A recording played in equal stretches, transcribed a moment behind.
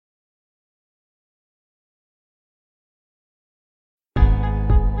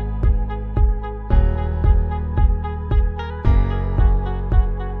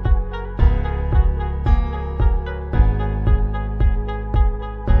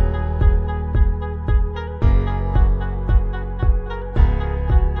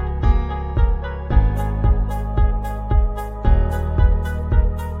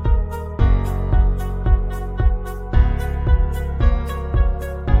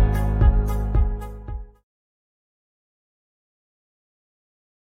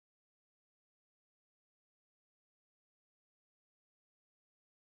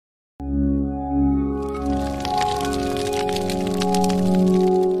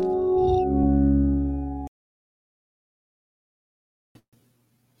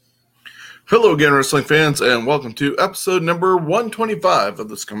Hello again, wrestling fans, and welcome to episode number 125 of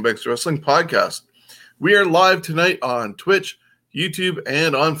the Scumbags Wrestling Podcast. We are live tonight on Twitch, YouTube,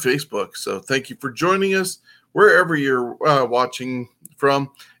 and on Facebook. So thank you for joining us wherever you're watching from.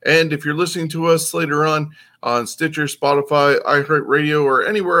 And if you're listening to us later on Stitcher, Spotify, iHeartRadio, or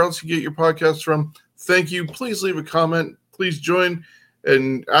anywhere else you get your podcasts from, thank you. Please leave a comment. Please join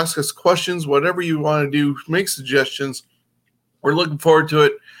and ask us questions, whatever you want to do. Make suggestions. We're looking forward to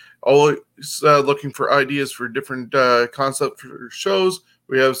it. Always looking for ideas for different concepts for shows.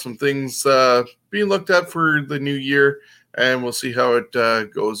 We have some things being looked at for the new year, and we'll see how it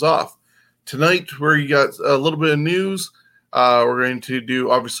goes off. Tonight, we got a little bit of news. We're going to do,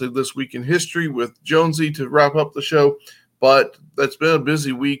 obviously, This Week in History with Jonesy to wrap up the show, but that's been a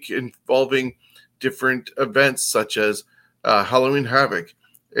busy week involving different events such as Halloween Havoc,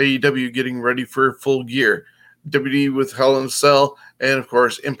 AEW getting ready for full gear, WWE with Hell in a Cell, and, of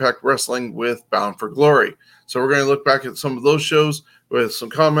course, Impact Wrestling with Bound for Glory. So we're going to look back at some of those shows with some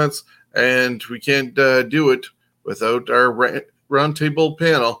comments, and we can't do it without our roundtable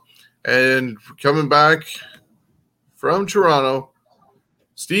panel. And coming back from Toronto,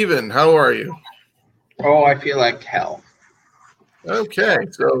 Steven, how are you? Oh, I feel like hell. Okay,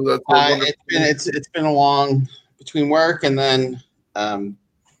 so that's it's been a long between work and then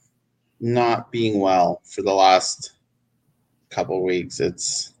not being well for the last couple of weeks.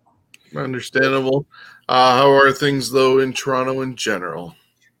 It's understandable. How are things though in Toronto in general?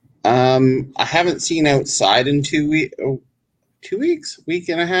 I haven't seen outside in 2 weeks, week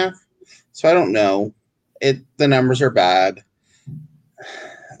and a half. So I don't know. The numbers are bad,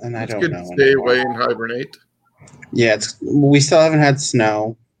 and I don't know. Stay away and hibernate. Yeah, we still haven't had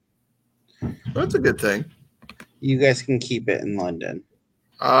snow. That's a good thing. You guys can keep it in London.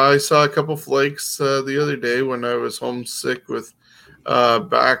 I saw a couple flakes the other day when I was homesick with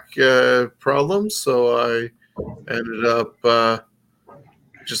back problems, so I ended up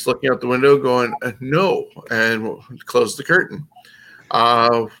just looking out the window going, no, and we'll close the curtain.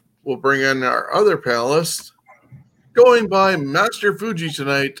 We'll bring in our other panelist, going by Master Fuji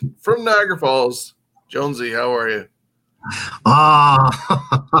tonight from Niagara Falls. Jonesy, how are you?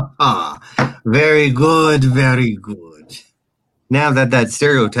 Very good, very good. Now that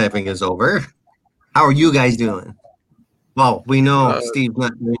stereotyping is over, how are you guys doing? Well, we know Steve's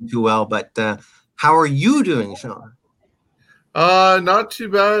not doing too well, but how are you doing, Shawn? Not too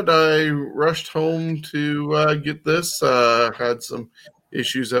bad. I rushed home to get this. Had some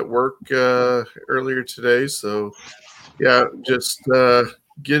issues at work earlier today, so yeah, just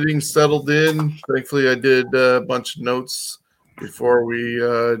getting settled in. Thankfully, I did a bunch of notes before we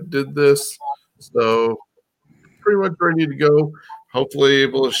did this, so pretty much ready to go. Hopefully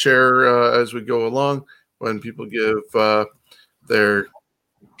able to share as we go along when people give their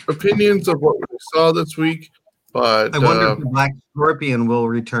opinions of what we saw this week. But I wonder if the Black Scorpion will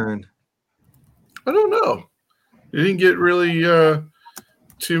return. I don't know. You didn't get really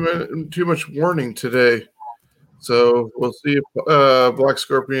too much warning today. So we'll see if Black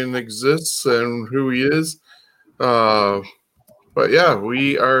Scorpion exists and who he is. But yeah,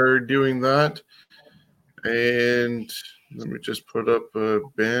 we are doing that. And let me just put up a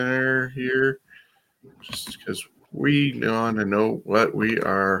banner here just because we want to know what we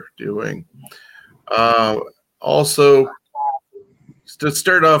are doing. Also, to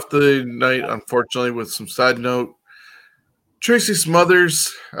start off the night, unfortunately, with some side note, Tracy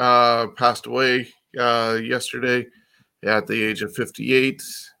Smothers passed away yesterday at the age of 58.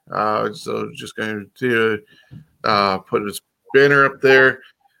 So just going to put his banner up there.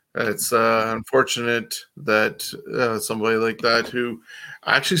 It's unfortunate that somebody like that who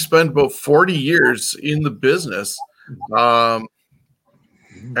actually spent about 40 years in the business and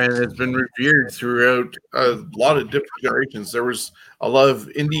has been revered throughout a lot of different generations. There was a lot of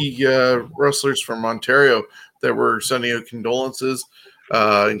indie wrestlers from Ontario that were sending out condolences,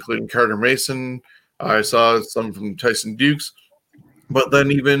 including Carter Mason. I saw some from Tyson Dukes. But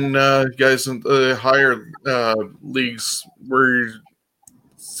then even guys in the higher leagues were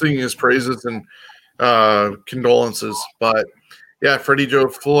singing his praises and condolences. But yeah, Freddie Joe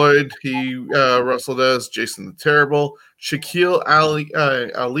Floyd, he wrestled as Jason the Terrible, Shaquille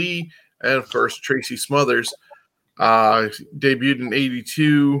Ali, and of course Tracy Smothers. Debuted in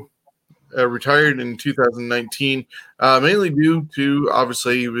 '82, retired in 2019, mainly due to,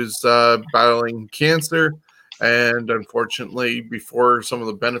 obviously, he was battling cancer. And unfortunately, before some of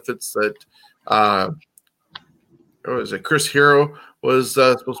the benefits that Chris Hero was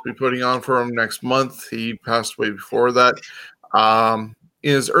supposed to be putting on for him next month, he passed away before that. In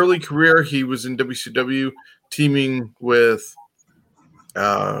his early career, he was in WCW, teaming with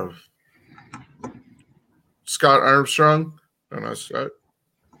Scott Armstrong, no, not Scott,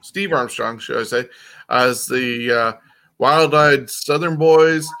 Steve Armstrong, should I say, as the Wild-Eyed Southern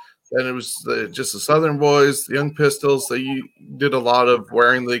Boys. Then it was just the Southern Boys, the Young Pistols. They did a lot of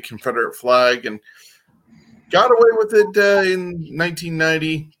wearing the Confederate flag and got away with it in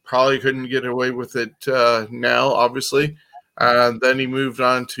 1990. Probably couldn't get away with it now, obviously. Then he moved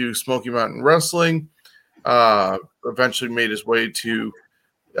on to Smoky Mountain Wrestling. Eventually made his way to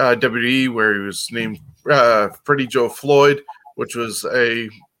WWE, where he was named Freddie Joe Floyd, which was a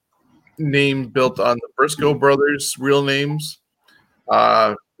name built on the Briscoe brothers' real names.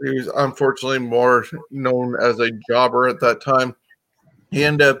 He was unfortunately more known as a jobber at that time. He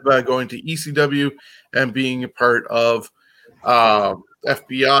ended up going to ECW and being a part of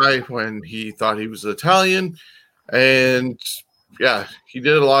FBI when he thought he was Italian. And yeah, he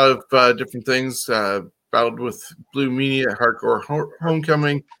did a lot of different things. Battled with Blue Meanie at Hardcore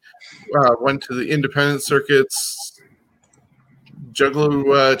Homecoming. Went to the independent circuits.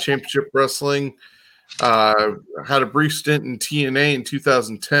 Juggalo Championship Wrestling. Had a brief stint in TNA in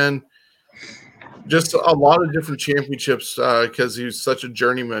 2010. Just a lot of different championships because he was such a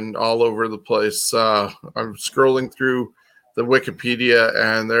journeyman all over the place. I'm scrolling through the Wikipedia,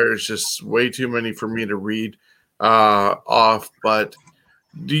 and there's just way too many for me to read off. But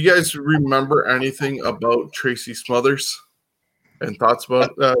do you guys remember anything about Tracy Smothers and thoughts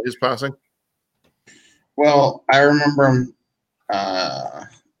about his passing? Well, I remember him.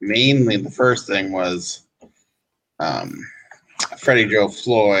 Mainly the first thing was Freddie Joe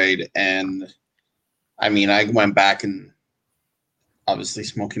Floyd, and I mean, I went back and obviously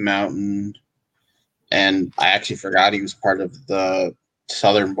Smoky Mountain, and I actually forgot he was part of the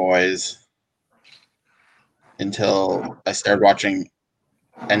Southern Boys until I started watching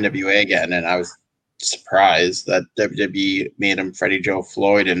NWA again, and I was surprised that WWE made him Freddie Joe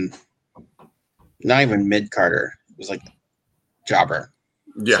Floyd and not even mid-Carter. It was like jobber.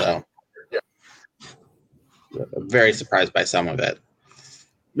 Yeah. So, very surprised by some of it.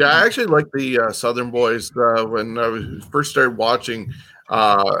 Yeah, I actually like the Southern Boys when I first started watching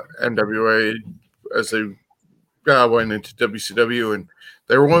NWA as they went into WCW, and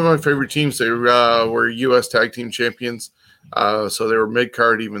they were one of my favorite teams. They were U.S. Tag Team Champions, so they were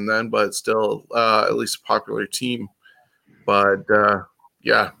mid-card even then, but still at least a popular team. But,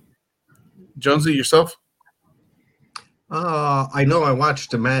 yeah. Jonesy, yourself? I know I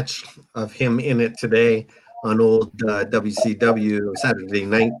watched a match of him in it today on old WCW Saturday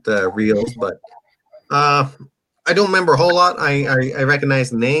night reels, but I don't remember a whole lot. I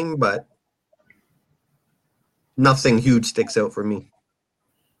recognize the name, but nothing huge sticks out for me.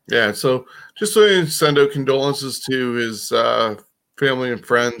 Yeah, so just to send out condolences to his family and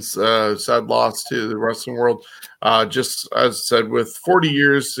friends. Sad loss to the wrestling world. Just as I said, with 40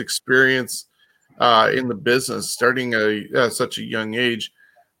 years experience in the business, starting at such a young age.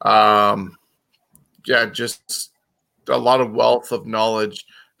 Just a lot of wealth of knowledge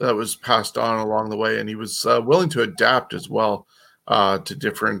that was passed on along the way, and he was willing to adapt as well to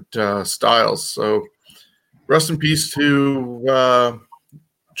different styles. So rest in peace to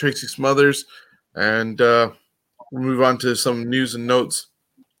Tracy Smothers, and we'll move on to some news and notes.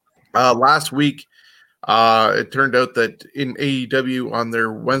 Last week, it turned out that in AEW on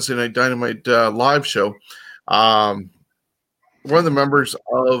their Wednesday Night Dynamite live show, one of the members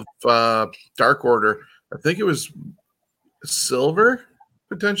of Dark Order, I think it was Silver,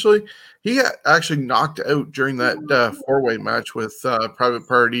 potentially, he got actually knocked out during that four-way match with Private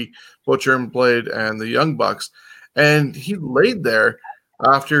Party, Butcher and Blade, and the Young Bucks. And he laid there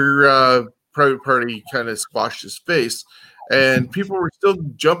after Private Party kind of squashed his face. And people were still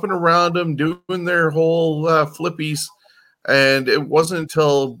jumping around him, doing their whole flippies. And it wasn't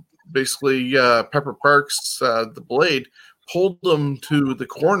until basically Pepper Parks, the Blade, pulled him to the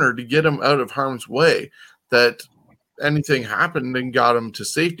corner to get him out of harm's way that anything happened and got him to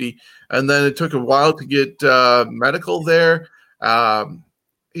safety. And then it took a while to get medical there.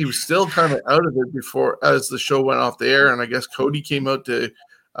 He was still kind of out of it before as the show went off the air. And I guess Cody came out to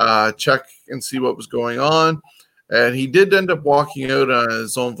check and see what was going on. And he did end up walking out on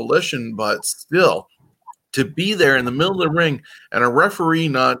his own volition, but still, to be there in the middle of the ring and a referee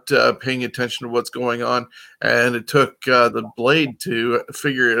not paying attention to what's going on, and it took the Blade to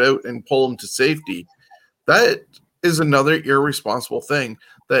figure it out and pull him to safety. That is another irresponsible thing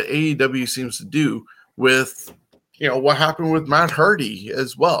that AEW seems to do with, what happened with Matt Hardy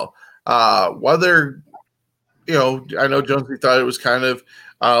as well. Whether, I know Jonesy thought it was kind of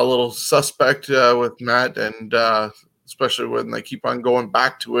a little suspect with Matt, and especially when they keep on going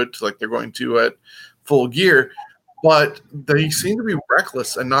back to it like they're going to at Full Gear, but they seem to be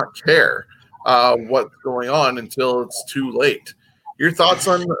reckless and not care what's going on until it's too late. Your thoughts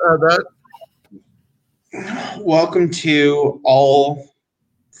on that? Welcome to all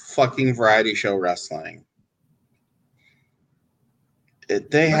fucking variety show wrestling.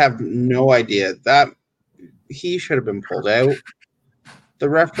 They have no idea that he should have been pulled out. The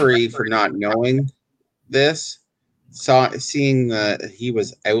referee, for not knowing this, seeing that he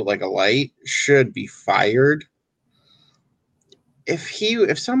was out like a light, should be fired.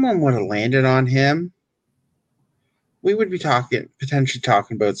 If someone would have landed on him, we would be potentially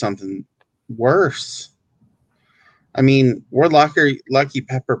talking about something worse. I mean, we're lucky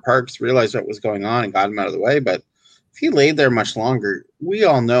Pepper Parks realized what was going on and got him out of the way, but if he laid there much longer, we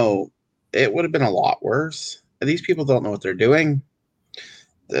all know it would have been a lot worse. These people don't know what they're doing.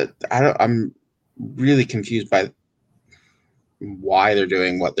 I'm really confused by why they're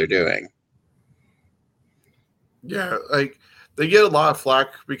doing what they're doing. Yeah, like they get a lot of flack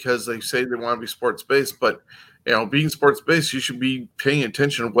because they say they want to be sports based, but being sports based, you should be paying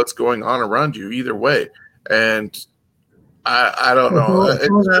attention to what's going on around you either way. And I don't know. It's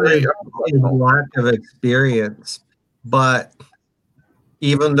lack of experience, but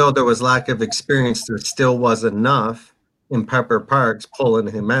even though there was lack of experience, there still was enough in Pepper Parks pulling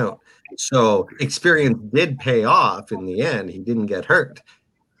him out. So experience did pay off in the end. He didn't get hurt.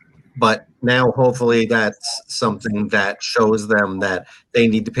 But now hopefully that's something that shows them that they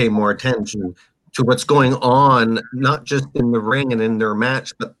need to pay more attention to what's going on, not just in the ring and in their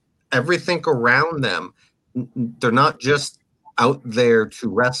match, but everything around them. They're not just out there to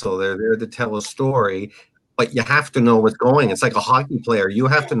wrestle. They're there to tell a story, but you have to know what's going. It's like a hockey player. You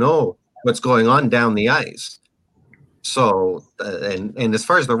have to know what's going on down the ice. So, and as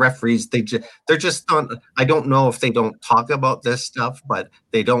far as the referees, they're just not. I don't know if they don't talk about this stuff, but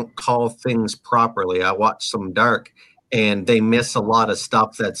they don't call things properly. I watch some Dark, and they miss a lot of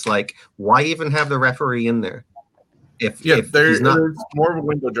stuff. That's like, why even have the referee in there? If there's more of a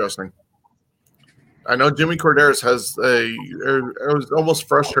window dressing. I know Jimmy Corderas I was almost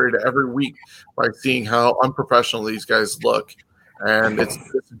frustrated every week by seeing how unprofessional these guys look, and it's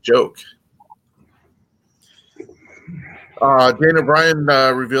a joke. Daniel Bryan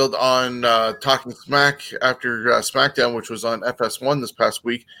revealed on Talking Smack after SmackDown, which was on FS1 this past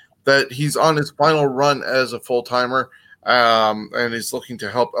week, that he's on his final run as a full-timer and he's looking to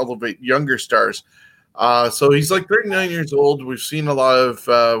help elevate younger stars. So he's like 39 years old. We've seen a lot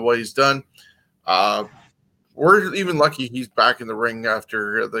of what he's done. We're even lucky he's back in the ring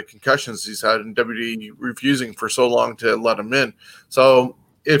after the concussions he's had and WWE refusing for so long to let him in. So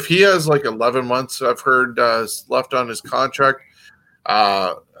if he has like 11 months, I've heard, left on his contract,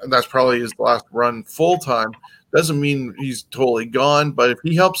 and that's probably his last run full-time, doesn't mean he's totally gone, but if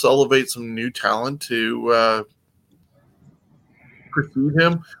he helps elevate some new talent to precede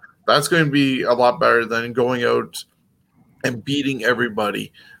him, that's going to be a lot better than going out and beating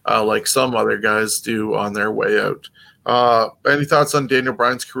everybody like some other guys do on their way out. Any thoughts on Daniel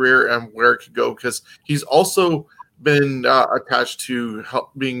Bryan's career and where it could go? Because he's also been attached to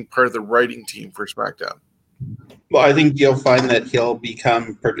being part of the writing team for SmackDown. Well, I think you'll find that he'll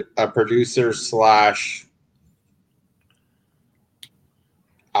become a producer /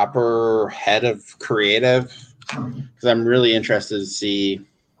 upper head of creative, because I'm really interested to see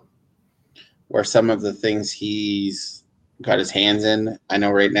where some of the things he's got his hands in. I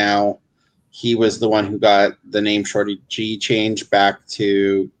know right now he was the one who got the name Shorty G changed back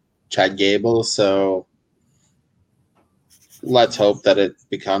to Chad Gable, so let's hope that it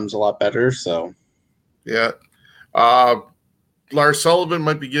becomes a lot better. So, yeah. Lars Sullivan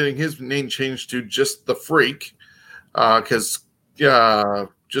might be getting his name changed to just the Freak because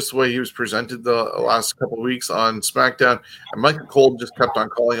just the way he was presented the last couple of weeks on SmackDown, and Michael Cole just kept on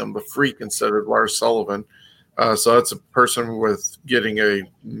calling him the Freak instead of Lars Sullivan. So that's a person with getting a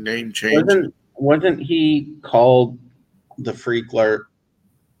name change. Wasn't he called the Freak Lars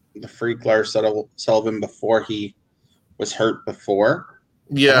Sullivan before he was hurt before?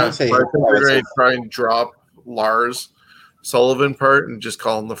 Yeah, I think we're going to try and drop Lars Sullivan part and just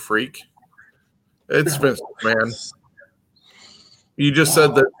call him the Freak. It's Vince McMahon. You just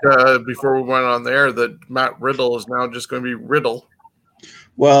said that before we went on there that Matt Riddle is now just going to be Riddle.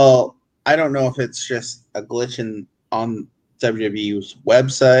 Well, I don't know if it's just a glitch on WWE's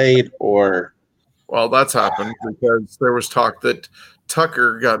website or... Well, that's happened because there was talk that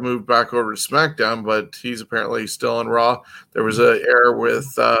Tucker got moved back over to SmackDown, but he's apparently still on Raw. There was an error with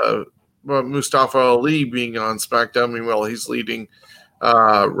Mustafa Ali being on SmackDown. Meanwhile, he's leading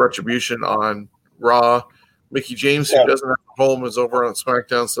Retribution on Raw. Mickey James, who doesn't have a home, is over on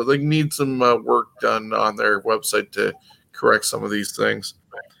SmackDown, so they need some work done on their website to correct some of these things.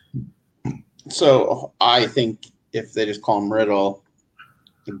 So I think if they just call him Riddle,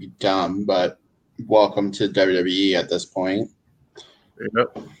 it'd be dumb, but welcome to WWE at this point.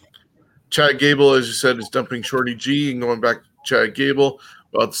 Yep. Chad Gable, as you said, is dumping Shorty G and going back to Chad Gable.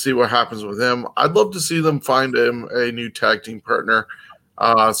 We'll have to see what happens with him. I'd love to see them find him a new tag team partner,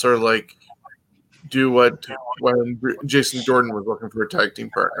 sort of like do what when Jason Jordan was looking for a tag team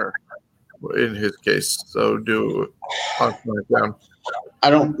partner in his case. So do on SmackDown. I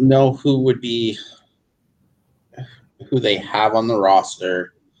don't know who they have on the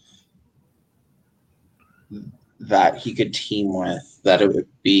roster that he could team with, that it would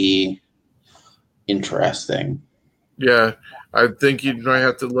be interesting. Yeah, I think you might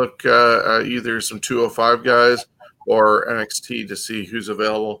have to look at either some 205 guys or NXT to see who's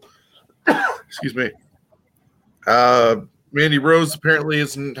available. Excuse me. Mandy Rose apparently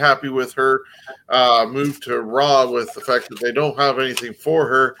isn't happy with her move to Raw with the fact that they don't have anything for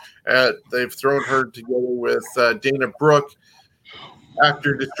her. They've thrown her together with Dana Brooke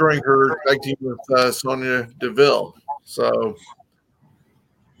after destroying her tag team with Sonya Deville. So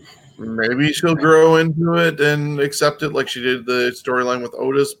maybe she'll grow into it and accept it like she did the storyline with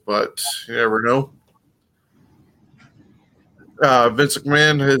Otis, but you never know. Vince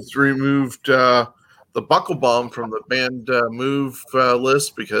McMahon has removed the buckle bomb from the banned move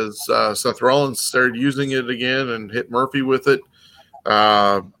list because Seth Rollins started using it again and hit Murphy with it.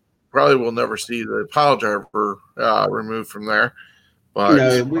 Probably will never see the pile driver removed from there. But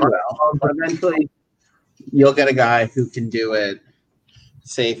no, we will. Eventually, you'll get a guy who can do it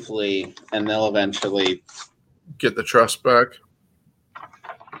safely, and they'll eventually get the trust back.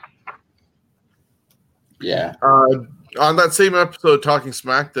 Yeah. On that same episode, Talking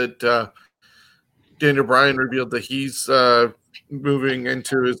Smack, that Daniel Bryan revealed that he's moving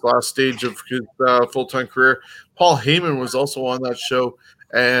into his last stage of his full-time career. Paul Heyman was also on that show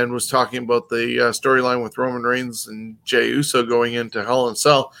and was talking about the storyline with Roman Reigns and Jey Uso going into Hell in a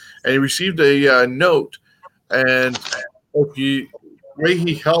Cell. And he received a note, and the way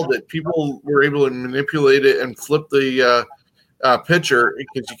he held it, people were able to manipulate it and flip the picture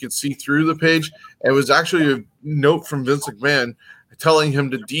because you could see through the page. It was actually a note from Vince McMahon telling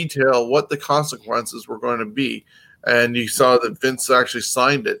him to detail what the consequences were going to be. And you saw that Vince actually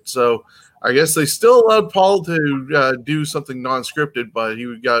signed it. So I guess they still allowed Paul to do something non-scripted, but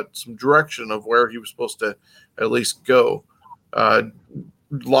he got some direction of where he was supposed to at least go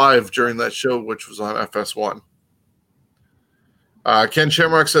live during that show, which was on FS1. Ken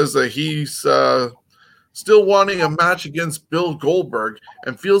Shamrock says that he's still wanting a match against Bill Goldberg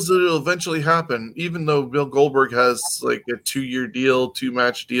and feels that it'll eventually happen, even though Bill Goldberg has like a 2-year deal,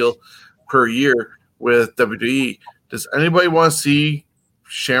 2-match deal per year with WWE. Does anybody want to see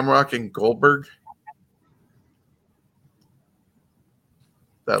Shamrock and Goldberg?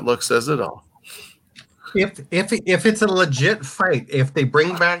 That look says it all. If it's a legit fight, if they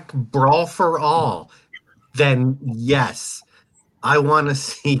bring back Brawl for All, then yes, I want to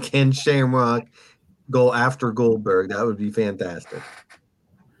see Ken Shamrock go after Goldberg. That would be fantastic.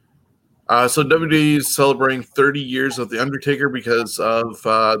 So WWE is celebrating 30 years of The Undertaker because of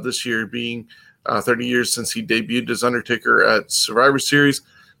this year being 30 years since he debuted as Undertaker at Survivor Series.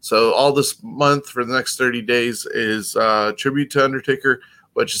 So all this month for the next 30 days is tribute to Undertaker,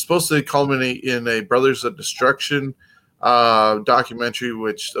 which is supposed to culminate in a Brothers of Destruction documentary,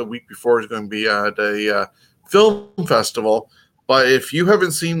 which a week before is going to be at a film festival. But if you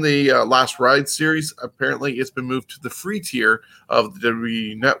haven't seen the Last Ride series, apparently it's been moved to the free tier of the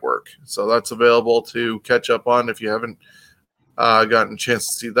WWE Network. So that's available to catch up on if you haven't gotten a chance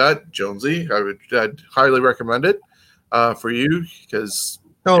to see that. Jonesy, I'd highly recommend it for you because.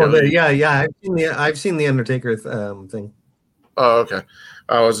 I've seen the Undertaker thing. Oh, okay.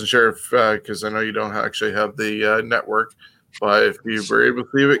 I wasn't sure if because I know you don't actually have the network, but if you were able to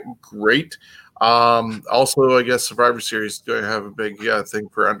see it, great. Also, I guess Survivor Series is going to have a big thing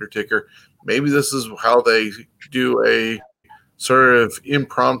for Undertaker. Maybe this is how they do a sort of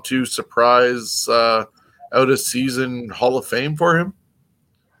impromptu surprise out of season Hall of Fame for him,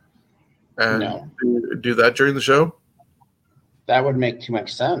 and do that during the show. That would make too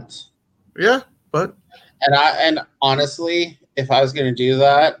much sense. Yeah, but and honestly, if I was going to do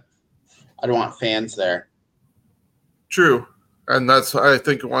that, I'd want fans there. True. And that's, I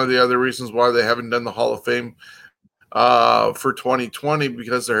think, one of the other reasons why they haven't done the Hall of Fame for 2020,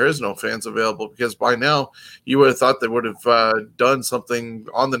 because there is no fans available. Because by now, you would have thought they would have done something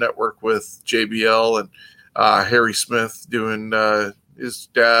on the network with JBL and Harry Smith doing his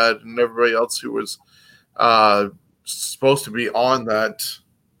dad and everybody else who was supposed to be on that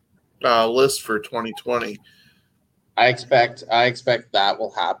list for 2020. I expect that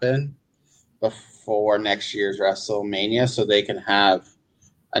will happen. before next year's WrestleMania so they can have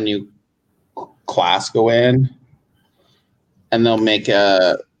a new class go in, and they'll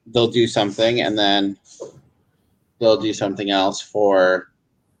do something, and then they'll do something else for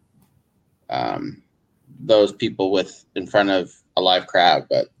those people in front of a live crowd.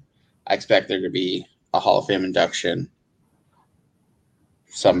 But I expect there to be a Hall of Fame induction,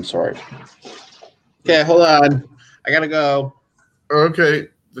 some sort. Okay, hold on. I gotta go. Okay.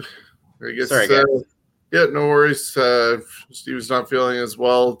 I guess. Sorry, guys. Yeah, no worries. Steve's not feeling as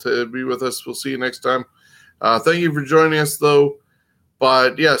well to be with us. We'll see you next time. Thank you for joining us, though.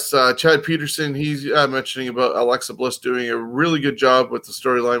 But yes, Chad Peterson, he's mentioning about Alexa Bliss doing a really good job with the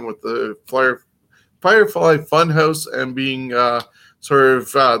storyline with the Firefly Funhouse and being sort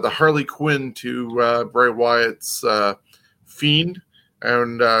of the Harley Quinn to Bray Wyatt's Fiend,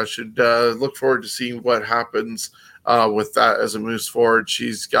 and should look forward to seeing what happens with that as it moves forward.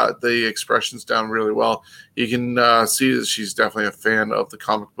 She's got the expressions down really well. You can see that she's definitely a fan of the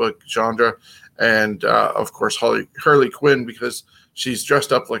comic book genre, and of course Harley Quinn, because she's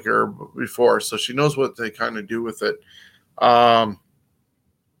dressed up like her before, so she knows what they kind of do with it.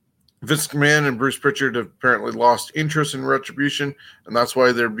 Vince McMahon and Bruce Pritchard have apparently lost interest in Retribution, and that's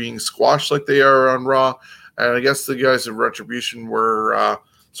why they're being squashed like they are on Raw. And I guess the guys of Retribution were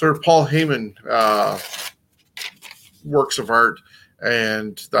sort of Paul Heyman works of art,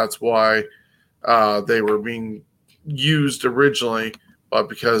 and that's why they were being used originally, but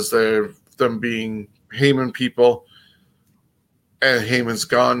because they're them being Heyman people, and Heyman's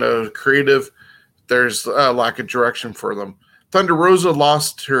gone to creative, there's a lack of direction for them. Thunder Rosa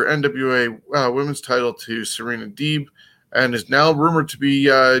lost her NWA women's title to Serena Deeb and is now rumored to be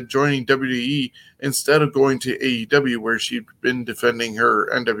joining WWE instead of going to AEW, where she'd been defending her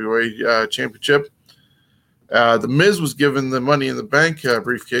NWA championship. The Miz was given the Money in the Bank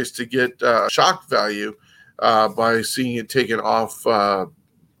briefcase to get shock value by seeing it taken off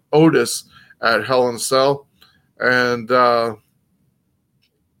Otis at Hell in a Cell. And there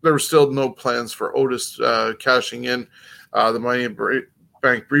were still no plans for Otis cashing in the Money in the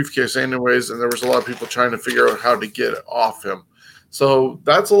Bank briefcase anyways, and there was a lot of people trying to figure out how to get it off him. So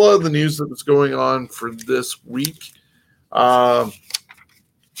that's a lot of the news that was going on for this week. And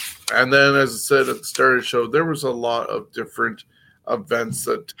then, as I said at the start of the show, there was a lot of different events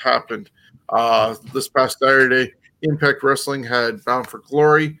that happened. This past Saturday, Impact Wrestling had Bound for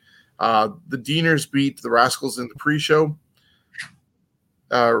Glory. The Deaners beat the Rascals in the pre-show.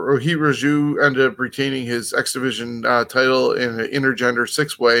 Rohit Raju ended up retaining his X Division title in an intergender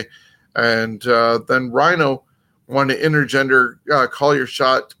six-way. And then Rhino won an intergender Call Your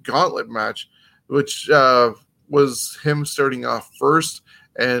Shot gauntlet match, which was him starting off first.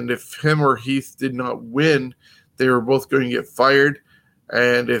 And if him or Heath did not win, they were both going to get fired.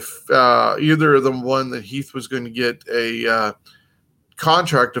 And if either of them won, then Heath was going to get a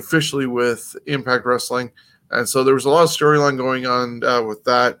contract officially with Impact Wrestling. And so there was a lot of storyline going on with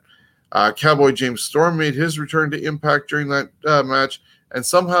that. Cowboy James Storm made his return to Impact during that match. And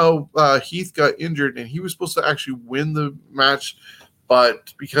somehow Heath got injured, and he was supposed to actually win the match.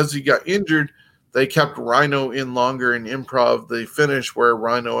 But because he got injured, they kept Rhino in longer and improv the finish, where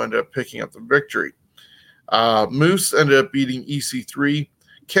Rhino ended up picking up the victory. Moose ended up beating EC3.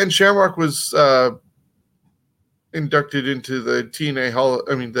 Ken Shamrock was inducted into the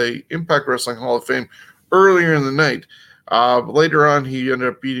the Impact Wrestling Hall of Fame earlier in the night. Later on, he ended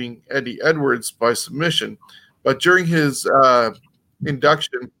up beating Eddie Edwards by submission. But during his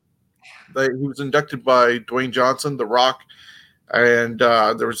induction, he was inducted by Dwayne Johnson, The Rock, and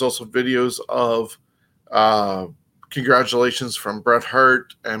there was also videos of congratulations from Bret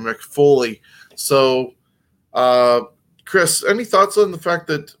Hart and Mick Foley. So, Chris, any thoughts on the fact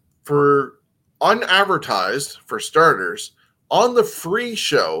that for unadvertised, for starters, on the free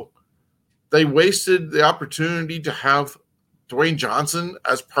show, they wasted the opportunity to have Dwayne Johnson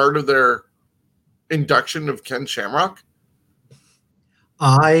as part of their induction of Ken Shamrock?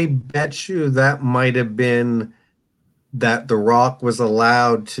 I bet you that might have been that The Rock was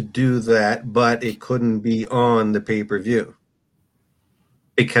allowed to do that, but it couldn't be on the pay-per-view.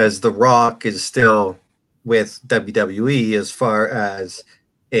 Because The Rock is still with WWE as far as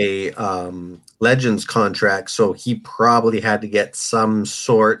a Legends contract, so he probably had to get some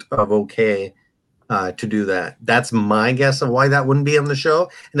sort of okay to do that. That's my guess of why that wouldn't be on the show.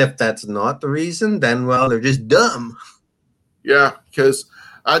 And if that's not the reason, then, well, they're just dumb. Yeah, because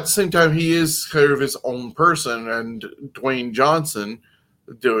at the same time, he is kind of his own person, and Dwayne Johnson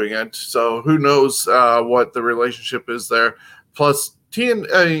doing it. So who knows what the relationship is there. Plus,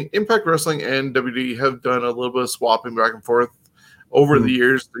 Impact Wrestling and WWE have done a little bit of swapping back and forth over the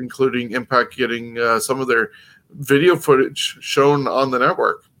years, including Impact getting some of their video footage shown on the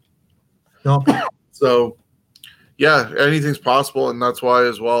network. So, yeah, anything's possible, and that's why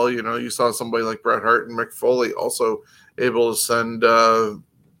as well, you saw somebody like Bret Hart and Mick Foley also able to send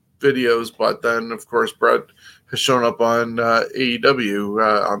videos, but then, of course, Bret has shown up on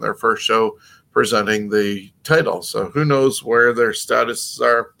AEW on their first show presenting the title. So who knows where their statuses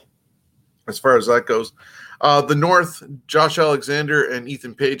are as far as that goes. The North, Josh Alexander and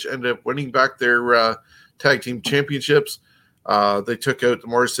Ethan Page ended up winning back their tag team championships. They took out the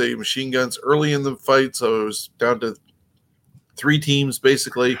Motor City Machine Guns early in the fight, so it was down to 3 teams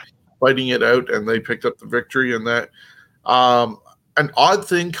basically fighting it out, and they picked up the victory in that. An odd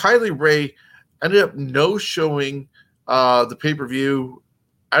thing, Kylie Ray ended up no-showing the pay-per-view.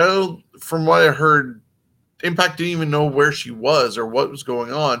 From what I heard, Impact didn't even know where she was or what was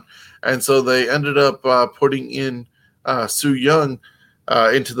going on, and so they ended up putting in Su Yung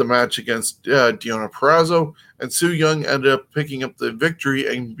into the match against Deonna Purrazzo, and Su Yung ended up picking up the victory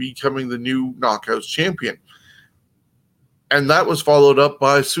and becoming the new Knockouts champion. And that was followed up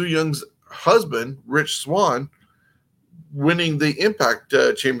by Su Young's husband, Rich Swann, winning the Impact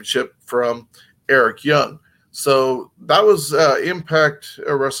Championship from Eric Young. So that was Impact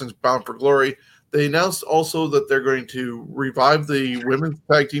Wrestling's Bound for Glory. They announced also that they're going to revive the women's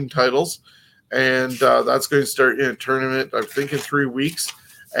tag team titles, and that's going to start in a tournament, I think, in 3 weeks.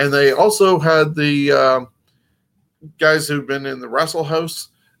 And they also had the guys who've been in the Wrestle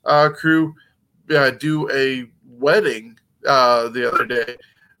House crew do a wedding the other day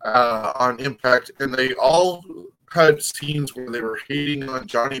on Impact, and they all had scenes where they were hating on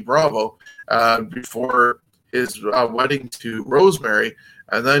Johnny Bravo before his wedding to Rosemary.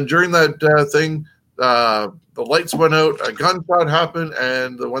 And then during that thing, the lights went out, a gunshot happened,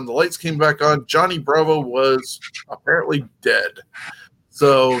 and when the lights came back on, Johnny Bravo was apparently dead.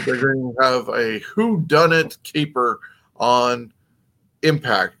 So they're going to have a whodunit caper on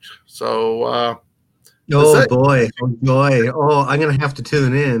Impact. So, oh boy! Oh, I'm going to have to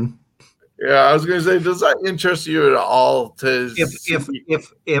tune in. Yeah, I was going to say, does that interest you at all?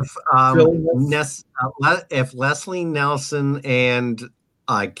 If Leslie Nelson and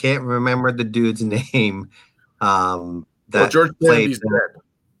I can't remember the dude's name, George Kennedy dead.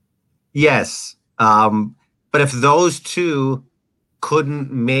 Yes, but if those two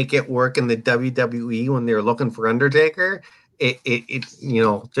couldn't make it work in the WWE when they were looking for Undertaker, it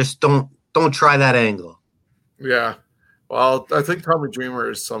just don't try that angle. Yeah. Well, I think Tommy Dreamer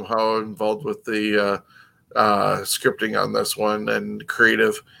is somehow involved with the scripting on this one and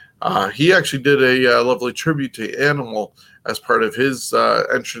creative. He actually did a lovely tribute to Animal as part of his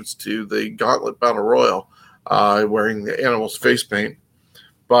entrance to the Gauntlet Battle Royal, wearing the Animal's face paint.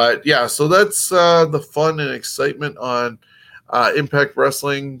 But yeah, so that's the fun and excitement on Impact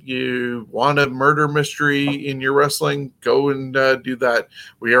Wrestling. You want a murder mystery in your wrestling? Go and do that.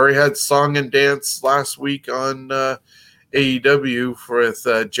 We already had Song and Dance last week on AEW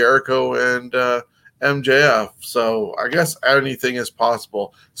with Jericho and MJF. So I guess anything is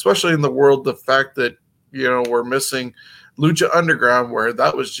possible, especially in the world. The fact that, we're missing Lucha Underground, where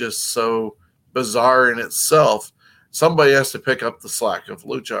that was just so bizarre in itself. Somebody has to pick up the slack of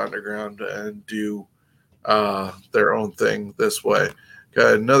Lucha Underground and do their own thing this way.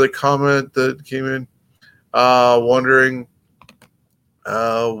 Got another comment that came in wondering,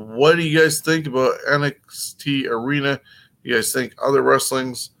 what do you guys think about NXT Arena? You guys think other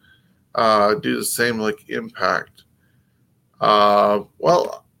wrestlings do the same like Impact?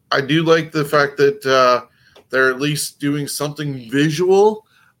 Well, I do like the fact that they're at least doing something visual,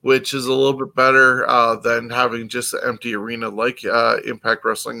 which is a little bit better than having just an empty arena like Impact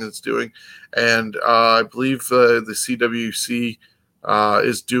Wrestling is doing. And I believe the CWC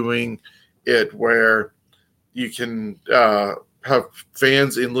is doing it where you can have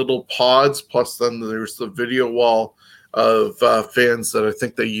fans in little pods, plus then there's the video wall of fans that I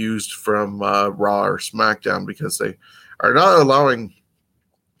think they used from Raw or SmackDown, because they are not allowing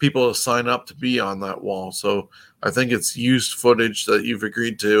people to sign up to be on that wall. So I think it's used footage that you've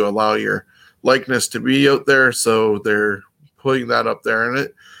agreed to allow your likeness to be out there. So they're putting that up there, and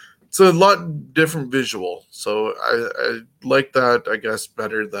it's a lot different visual. So I like that, I guess,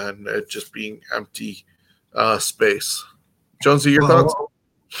 better than it just being empty space. Jonesy, your thoughts?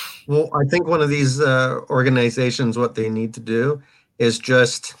 Well, I think one of these organizations, what they need to do is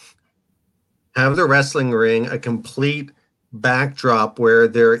just have the wrestling ring a complete backdrop where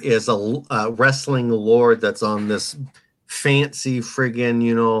there is a wrestling lord that's on this fancy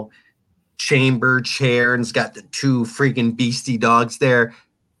friggin', chamber chair, and it's got the 2 friggin' beastie dogs there,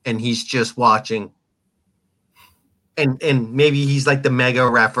 and he's just watching. And maybe he's like the mega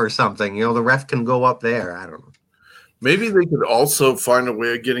ref or something. The ref can go up there. I don't know. Maybe they could also find a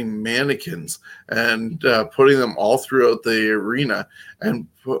way of getting mannequins and putting them all throughout the arena and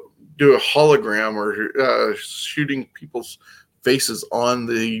do a hologram or shooting people's faces on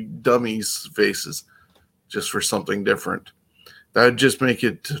the dummies' faces just for something different. That would just make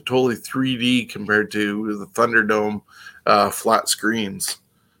it totally 3D compared to the Thunderdome flat screens.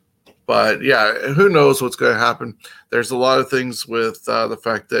 But yeah, who knows what's going to happen? There's a lot of things with the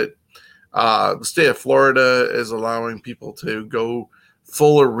fact that the state of Florida is allowing people to go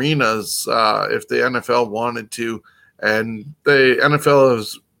full arenas if the NFL wanted to, and the NFL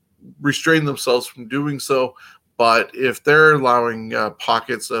has restrained themselves from doing so. But if they're allowing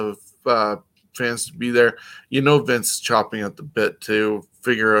pockets of fans to be there, Vince is chopping at the bit to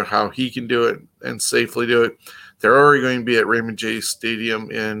figure out how he can do it and safely do it. They're already going to be at Raymond James Stadium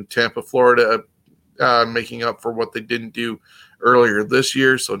in Tampa, Florida, making up for what they didn't do earlier this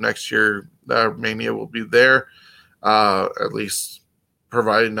year. So next year, Mania will be there, at least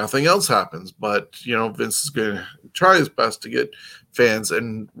provided nothing else happens. But, Vince is going to try his best to get fans.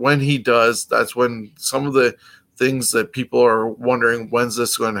 And when he does, that's when some of the things that people are wondering, when's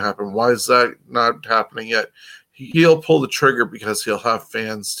this going to happen? Why is that not happening yet? He'll pull the trigger because he'll have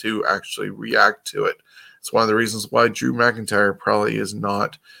fans to actually react to it. It's one of the reasons why Drew McIntyre probably is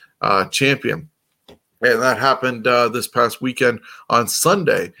not champion. And that happened this past weekend on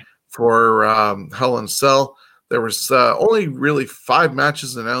Sunday for Hell in a Cell. There was only really 5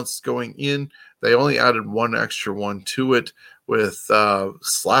 matches announced going in. They only added one extra one to it with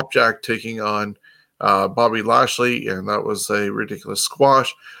Slapjack taking on Bobby Lashley, and that was a ridiculous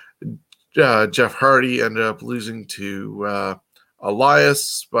squash. Jeff Hardy ended up losing to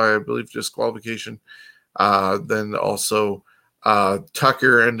Elias by, I believe, disqualification. Then also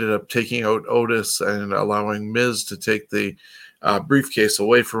Tucker ended up taking out Otis and allowing Miz to take the briefcase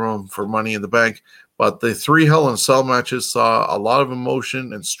away from him for Money in the Bank. But the 3 Hell in a Cell matches saw a lot of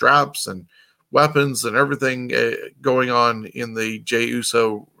emotion and straps and weapons and everything going on in the Jey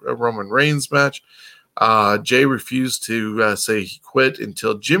Uso Roman Reigns match. Jey refused to say he quit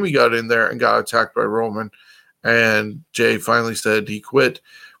until Jimmy got in there and got attacked by Roman. And Jey finally said he quit.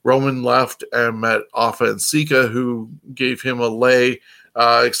 Roman left and met Alpha and Sika, who gave him a lei,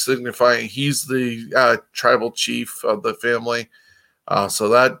 signifying he's the tribal chief of the family. So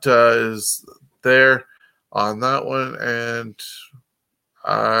that is there on that one. And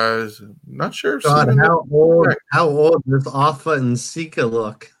I'm not sure. God, how old does Alpha and Sika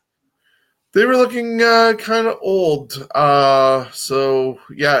look? They were looking kind of old. So,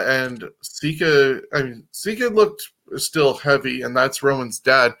 yeah, and Sika looked still heavy, and that's Roman's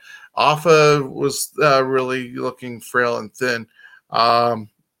dad. Alpha was really looking frail and thin.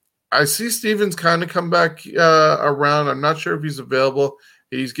 I see Steven's kind of come back around. I'm not sure if he's available.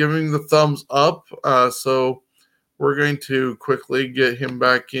 He's giving the thumbs up, so we're going to quickly get him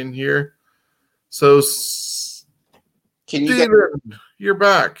back in here. So, Steven, you're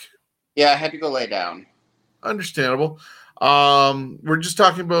back. Yeah, I had to go lay down. Understandable. We're just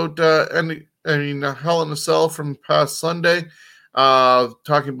talking about Hell in a Cell from past Sunday.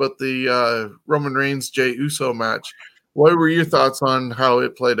 Talking about the Roman Reigns Jey Uso match. What were your thoughts on how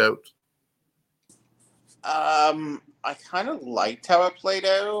it played out? I kind of liked how it played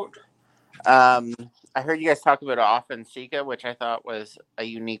out. I heard you guys talk about Alpha and Sika, which I thought was a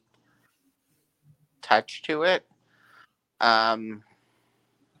unique touch to it.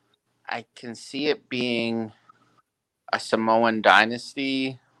 I can see it being a Samoan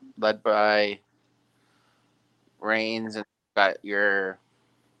dynasty led by Reigns, and got your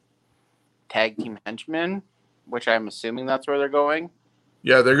tag team henchmen, which I'm assuming that's where they're going.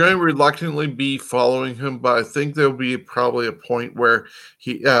 Yeah, they're going to reluctantly be following him, but I think there'll be probably a point where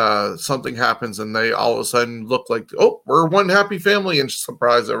he something happens and they all of a sudden look like, oh, we're one happy family, and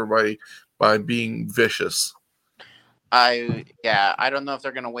surprise everybody by being vicious. I don't know if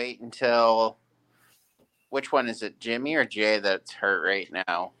they're going to wait until, which one is it, Jimmy or Jay that's hurt right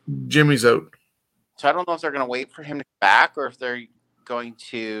now? Jimmy's out. So I don't know if they're going to wait for him to come back or if they're going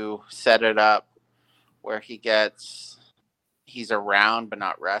to set it up where he's around but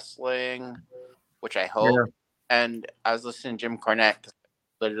not wrestling, which I hope. Yeah. And I was listening to Jim Cornette because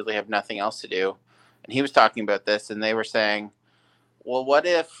I literally have nothing else to do. And he was talking about this, and they were saying, well, what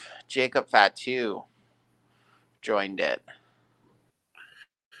if Jacob Fatu joined it?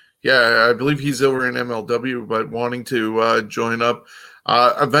 Yeah, I believe he's over in MLW, but wanting to join up.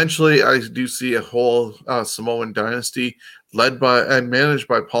 Eventually, I do see a whole Samoan dynasty led by and managed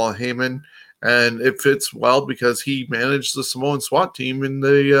by Paul Heyman, and it fits well because he managed the Samoan SWAT team in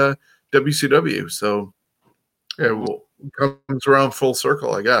the WCW. So it comes around full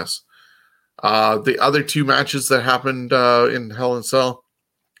circle, I guess. The other two matches that happened in Hell in Cell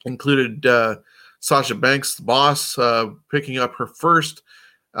included Sasha Banks, the boss, picking up her first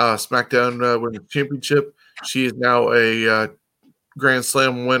SmackDown Women's Championship. She is now a Grand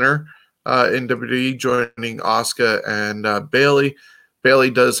Slam winner in WWE, joining Asuka and Bayley.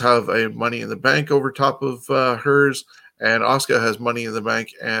 Bayley does have a Money in the Bank over top of hers, and Asuka has Money in the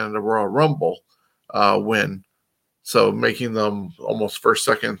Bank and a Royal Rumble win. So making them almost first,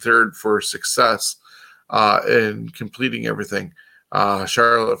 second, third for success in completing everything.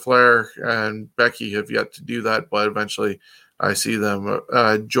 Charlotte Flair and Becky have yet to do that, but eventually I see them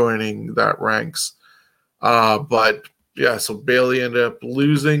joining that ranks. But yeah, so Bayley ended up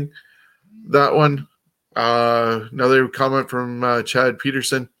losing that one. Another comment from Chad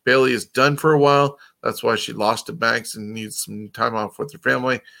Peterson. Bayley is done for a while. That's why she lost to Banks and needs some time off with her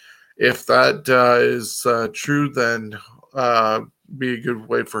family. If that is true, then be a good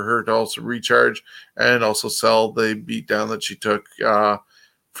way for her to also recharge and also sell the beatdown that she took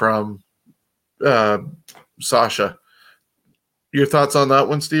from Sasha. Your thoughts on that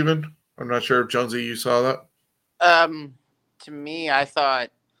one, Steven? I'm not sure if Jonesy, you saw that. To me, I thought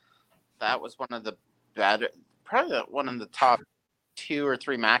that was one of the better, probably one of the top 2 or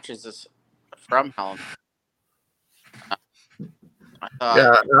 3 matches from Hell.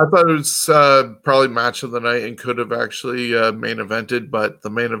 I thought it was probably match of the night and could have actually main evented, but the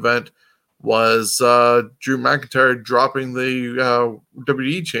main event was Drew McIntyre dropping the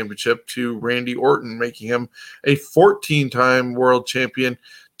WWE Championship to Randy Orton, making him a 14-time world champion,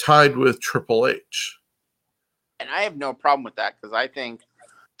 tied with Triple H. And I have no problem with that because I think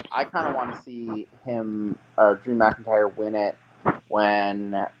I kind of want to see him, Drew McIntyre, win it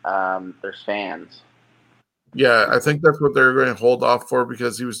when there's fans. Yeah, I think that's what they're going to hold off for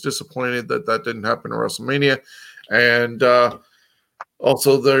because he was disappointed that didn't happen at WrestleMania. And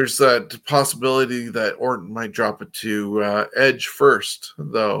also there's that possibility that Orton might drop it to Edge first,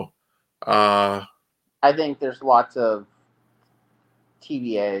 though. I think there's lots of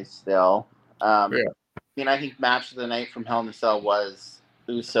TBAs still. I mean, I think match of the night from Hell in a Cell was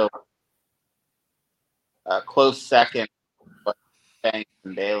Uso. Close second was Banks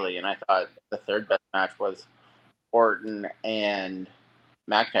and Bayley, and I thought the third best match was Orton and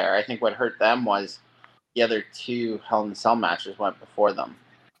McIntyre. I think what hurt them was the other 2 Hell in a Cell matches went before them.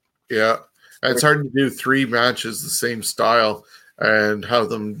 Yeah, it's hard to do 3 matches the same style and have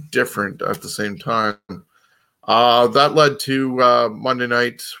them different at the same time. That led to Monday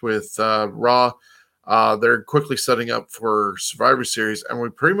night with Raw. They're quickly setting up for Survivor Series, and we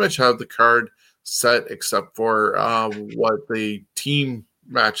pretty much have the card set except for what the team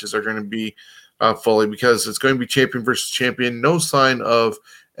matches are going to be fully, because it's going to be champion versus champion. No sign of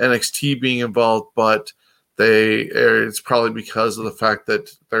NXT being involved, but it's probably because of the fact that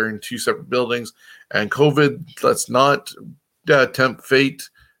they're in 2 separate buildings and COVID. Let's not tempt fate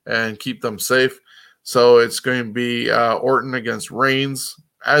and keep them safe. So it's going to be Orton against Reigns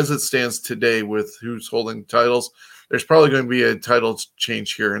as it stands today with who's holding titles. There's probably going to be a title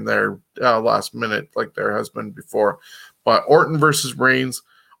change here and there last minute like there has been before. But Orton versus Reigns,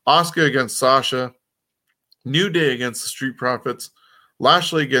 Asuka against Sasha, New Day against the Street Profits,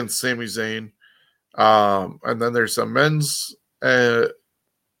 Lashley against Sami Zayn, and then there's some men's and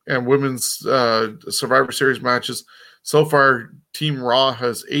women's Survivor Series matches. So far, Team Raw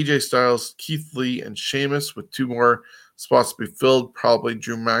has AJ Styles, Keith Lee, and Sheamus, with 2 more spots to be filled, probably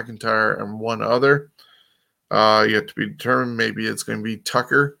Drew McIntyre and 1 other. Yet to be determined. Maybe it's going to be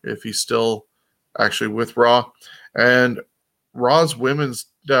Tucker if he's still actually with Raw. And Raw's women's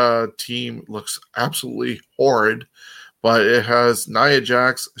team looks absolutely horrid, but it has Nia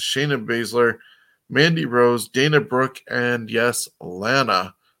Jax, Shayna Baszler, Mandy Rose, Dana Brooke, and yes,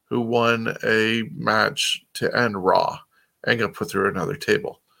 Lana, who won a match to end Raw and got put through another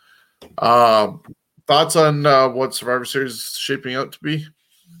table. Thoughts on what Survivor Series is shaping out to be?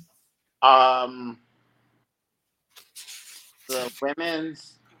 The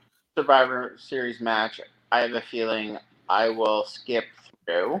women's Survivor Series match, I have a feeling I will skip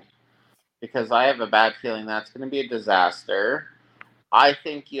through because I have a bad feeling that's going to be a disaster. I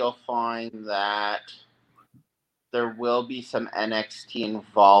think you'll find that there will be some NXT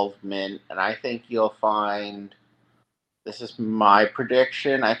involvement, and I think you'll find, this is my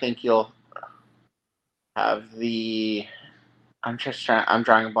prediction, I think you'll have I'm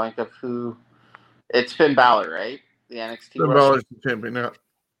drawing a blank of who, it's Finn Balor, right? The NXT Finn Balor's the champion, yeah.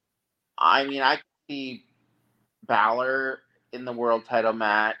 I mean, I could see Balor in the world title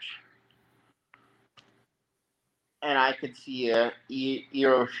match, and I could see Io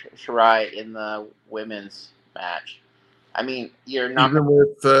Shirai in the women's match. I mean, you're not even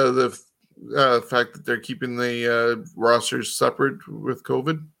with the fact that they're keeping the rosters separate with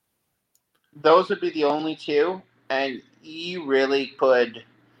COVID. Those would be the only two, and you really could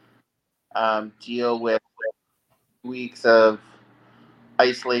deal with weeks of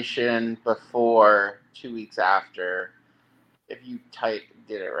isolation before, 2 weeks after, if you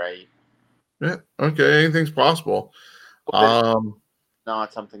did it right. Yeah. Okay. Anything's possible.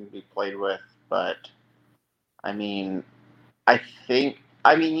 Not something to be played with, but I mean,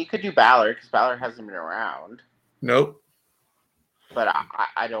 you could do Balor because Balor hasn't been around. Nope. But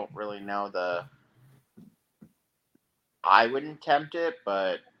I don't really know I wouldn't tempt it,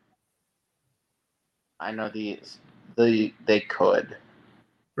 but I know they could.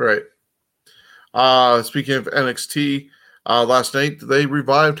 Right. Speaking of NXT, last night they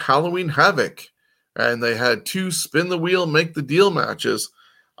revived Halloween Havoc, and they had 2 spin the wheel, make the deal matches.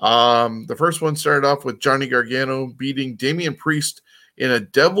 The first one started off with Johnny Gargano beating Damian Priest in a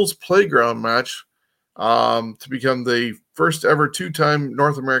Devil's Playground match to become the first ever 2-time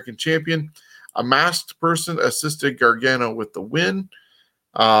North American champion. A masked person assisted Gargano with the win.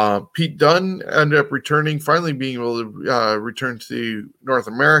 Pete Dunne ended up finally being able to return to North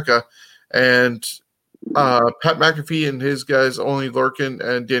America. And Pat McAfee and his guys, Only Lorcan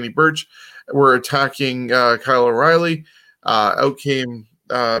and Danny Burch, were attacking Kyle O'Reilly. Out came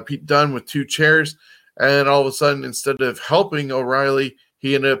Pete Dunne with 2 chairs. And all of a sudden, instead of helping O'Reilly,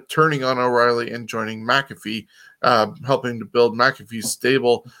 he ended up turning on O'Reilly and joining McAfee, helping to build McAfee's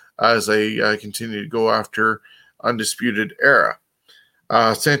stable as they continue to go after Undisputed Era.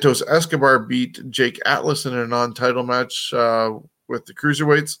 Santos Escobar beat Jake Atlas in a non-title match with the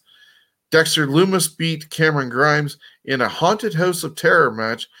Cruiserweights. Dexter Lumis beat Cameron Grimes in a Haunted House of Terror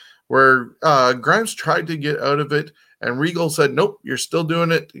match where Grimes tried to get out of it, and Regal said, nope, you're still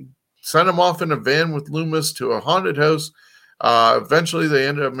doing it. Sent him off in a van with Lumis to a haunted house. Eventually, they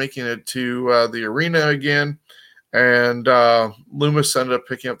ended up making it to the arena again, and Lumis ended up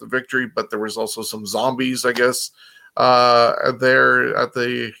picking up the victory, but there was also some zombies, I guess, there at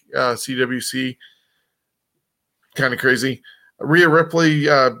the CWC. Kind of crazy. Rhea Ripley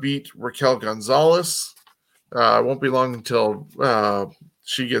beat Raquel Gonzalez. It won't be long until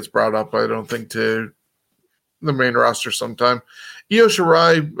she gets brought up, I don't think, to the main roster sometime. Io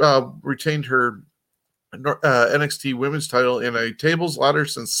Shirai retained her NXT Women's title in a Tables,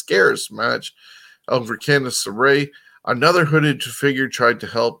 Ladders, and Scares match over Candice LeRae. Another hooded figure tried to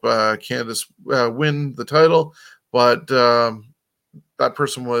help Candice win the title, but that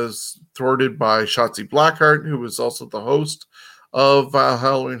person was thwarted by Shotzi Blackheart, who was also the host of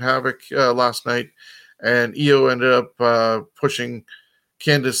Halloween Havoc last night. And Io ended up pushing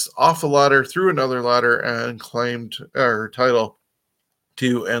Candice off the ladder, through another ladder, and claimed her title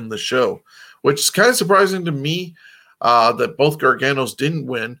to end the show, which is kind of surprising to me that both Garganos didn't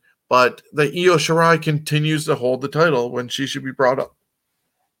win, but that Io Shirai continues to hold the title when she should be brought up.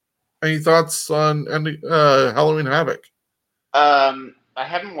 Any thoughts on Halloween Havoc? I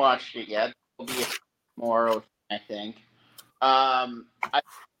haven't watched it yet. It'll be tomorrow, I think. I'm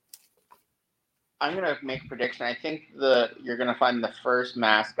going to make a prediction. I think you're going to find the first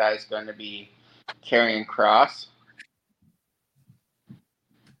masked guy is going to be Karrion Kross.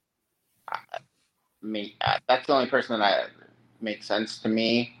 That's the only person that makes sense to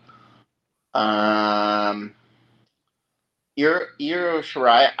me. Io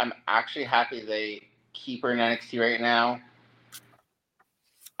Shirai, I'm actually happy they keep her in NXT right now.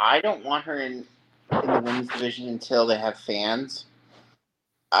 I don't want her in the women's division until they have fans.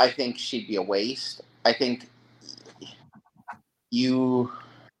 I think she'd be a waste. I think you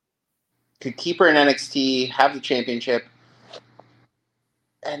could keep her in NXT, have the championship,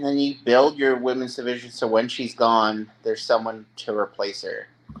 and then you build your women's division so when she's gone, there's someone to replace her.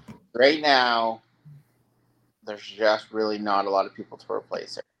 Right now, there's just really not a lot of people to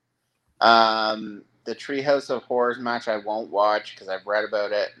replace her. The Treehouse of Horrors match I won't watch because I've read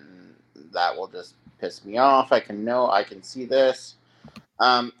about it, and that will just piss me off. I can see this.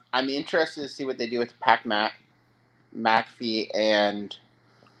 I'm interested to see what they do with Pac McAfee and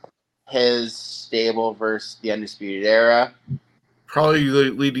his stable versus the Undisputed Era. Probably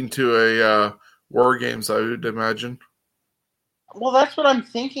leading to a War Games, I would imagine. Well, that's what I'm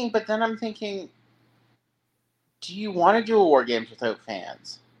thinking, but then I'm thinking, do you want to do a War Games without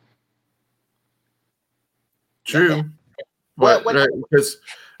fans? True. But because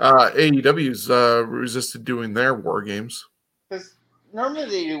AEW's resisted doing their War Games. Because normally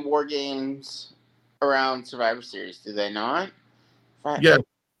they do War Games around Survivor Series, do they not? Yeah.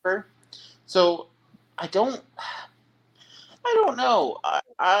 So I don't know.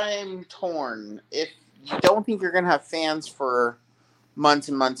 I'm torn. If you don't think you're going to have fans for months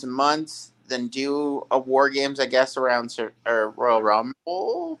and months and months, then do a War Games, I guess, around Royal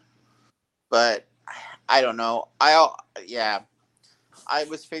Rumble. But I don't know. I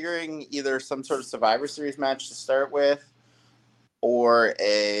was figuring either some sort of Survivor Series match to start with, or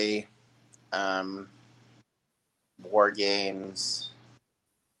a War Games.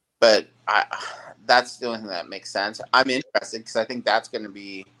 But that's the only thing that makes sense. I'm interested because I think that's going to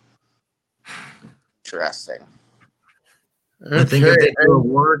be interesting. Okay. I think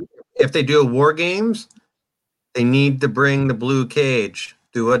if they do a War Games, they need to bring the blue cage.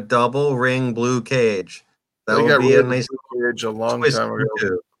 Do a double ring blue cage. That would be a nice cage a long time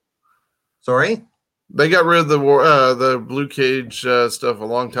ago. Sorry? They got rid of the blue cage stuff a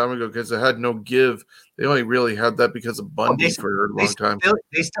long time ago because it had no give. They only really had that because of Bundy for a long time.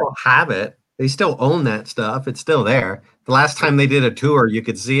 They still have it. They still own that stuff. It's still there. The last time they did a tour, you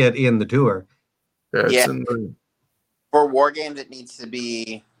could see it in the tour. Yeah, for War Games, it needs to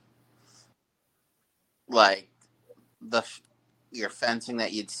be like your fencing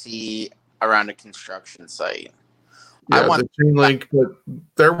that you'd see around a construction site. Yeah, the chain link, but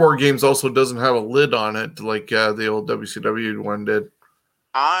their War Games also doesn't have a lid on it like the old WCW one did.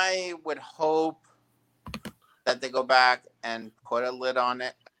 I would hope that they go back and put a lid on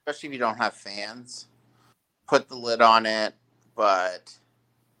it, especially if you don't have fans. Put the lid on it, but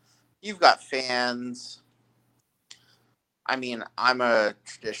you've got fans. I mean, I'm a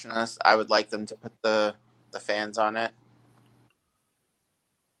traditionalist. I would like them to put the fans on it.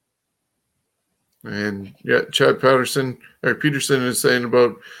 And yeah, Chad Peterson is saying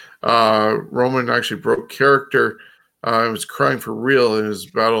about Roman actually broke character. He was crying for real in his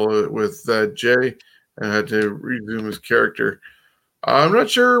battle with Jay and had to resume his character. I'm not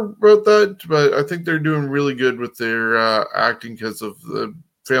sure about that, but I think they're doing really good with their acting because of the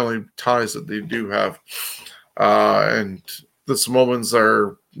family ties that they do have. And the Samoans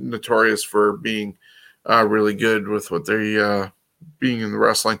are notorious for being really good with what they being in the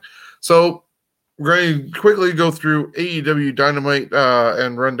wrestling. So we're going to quickly go through AEW Dynamite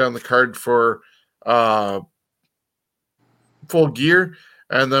and run down the card for Full Gear,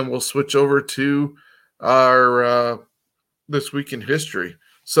 and then we'll switch over to our This Week in History.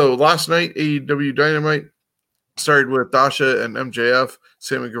 So last night, AEW Dynamite started with Dasha and MJF.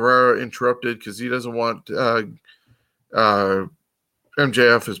 Sammy Guevara interrupted because he doesn't want MJF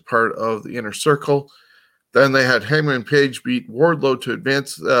as part of the Inner Circle. Then they had Hangman Page beat Wardlow to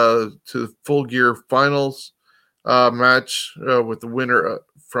advance to the Full Gear Finals match with the winner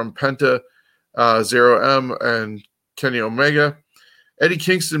from Penta, Zero M, and Kenny Omega. Eddie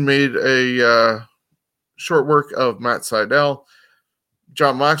Kingston made a short work of Matt Sydal.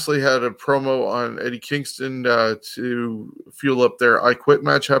 Jon Moxley had a promo on Eddie Kingston to fuel up their I Quit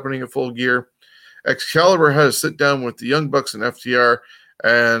match happening at Full Gear. Excalibur had a sit down with the Young Bucks and FTR,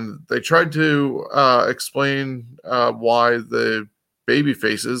 and they tried to explain why the baby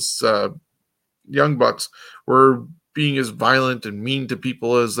faces, Young Bucks, were being as violent and mean to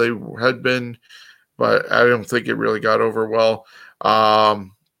people as they had been, but I don't think it really got over well.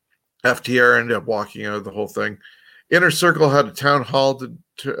 FTR ended up walking out of the whole thing. Inner Circle had a town hall to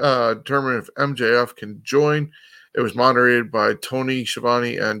determine if MJF can join. It was moderated by Tony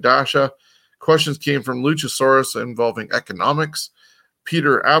Schiavone and Dasha. Questions came from Luchasaurus involving economics,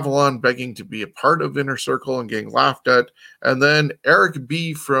 Peter Avalon begging to be a part of Inner Circle and getting laughed at, and then Eric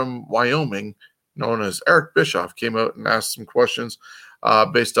B. from Wyoming, known as Eric Bischoff, came out and asked some questions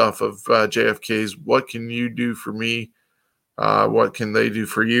based off of JFK's "What can you do for me? What can they do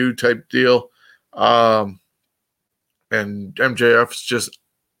for you?" type deal. And MJF's just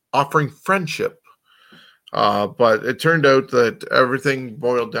offering friendship. But it turned out that everything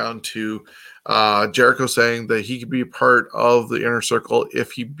boiled down to Jericho saying that he could be a part of the Inner Circle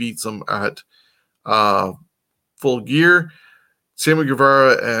if he beats them at Full Gear. Sammy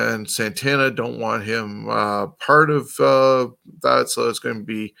Guevara and Santana don't want him part of that, so it's going to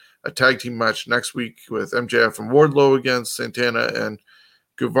be a tag team match next week with MJF and Wardlow against Santana and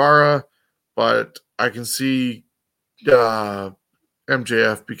Guevara. But I can see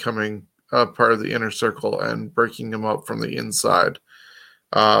MJF becoming part of the Inner Circle and breaking him up from the inside.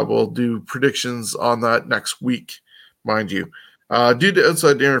 We'll do predictions on that next week, mind you. Due to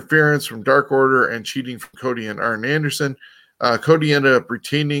outside interference from Dark Order and cheating from Cody and Arn Anderson, Cody ended up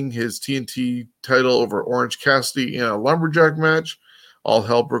retaining his TNT title over Orange Cassidy in a lumberjack match. All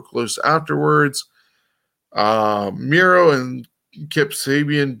hell broke loose afterwards. Miro and Kip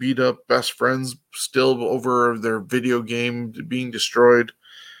Sabian beat up best friends still over their video game being destroyed.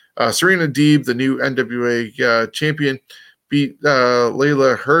 Serena Deeb, the new NWA champion, beat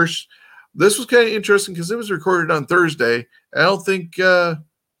Layla Hirsch. This was kind of interesting because it was recorded on Thursday. I don't think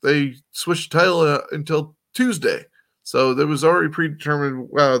they switched the title until Tuesday. So there was already predetermined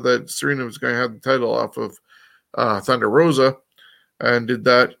that Serena was going to have the title off of Thunder Rosa, and did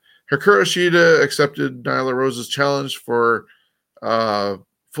that. Hikaru Shida accepted Nyla Rose's challenge for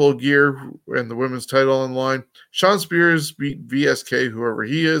Full Gear and the women's title on the line. Shawn Spears beat VSK, whoever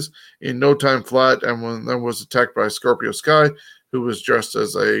he is, in no time flat, and then was attacked by Scorpio Sky, who was dressed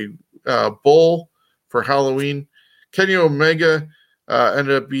as a bull for Halloween. Kenny Omega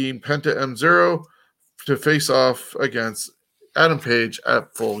ended up being Penta M0 to face off against Adam Page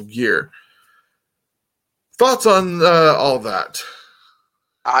at Full Gear. Thoughts on all that?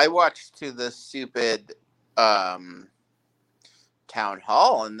 I watched to the stupid town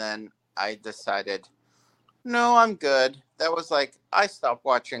hall, and then I decided, no, I'm good. That was like, I stopped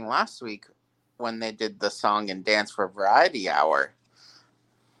watching last week when they did the song and dance for Variety Hour.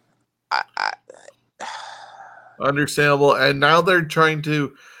 Understandable. And now they're trying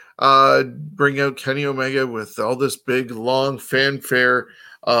to bring out Kenny Omega with all this big, long fanfare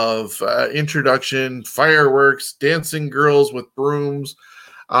of introduction, fireworks, dancing girls with brooms,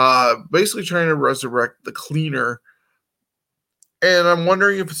 basically trying to resurrect the cleaner. And I'm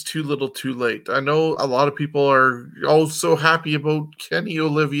wondering if it's too little too late. I know a lot of people are so happy about Kenny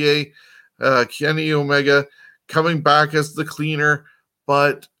Omega coming back as the cleaner,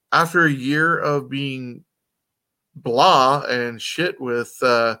 but after a year of being blah and shit with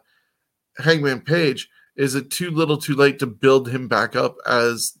Hangman Page, is it too little too late to build him back up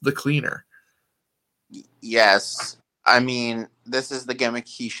as the cleaner? Yes. I mean, this is the gimmick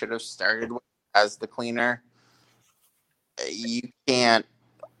he should have started with as the cleaner. You can't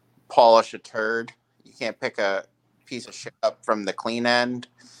polish a turd. You can't pick a piece of shit up from the clean end.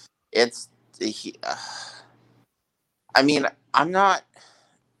 I mean, I'm not...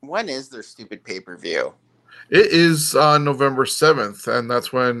 When is their stupid pay-per-view? It is on November 7th, and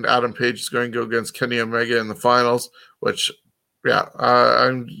that's when Adam Page is going to go against Kenny Omega in the finals, which,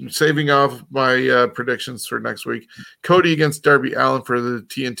 I'm saving off my predictions for next week. Cody against Darby Allin for the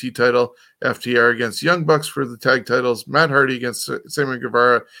TNT title, FTR against Young Bucks for the tag titles, Matt Hardy against Sammy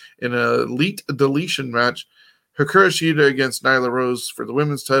Guevara in an Elite Deletion match, Hikaru Shida against Nyla Rose for the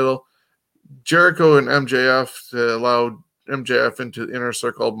women's title, Jericho and MJF to allow MJF into the inner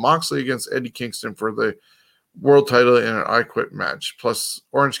circle, Moxley against Eddie Kingston for the world title in an I Quit match, plus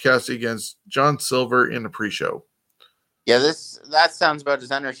Orange Cassidy against John Silver in a pre-show. Yeah, that sounds about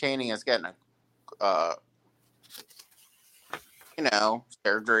as entertaining as getting a,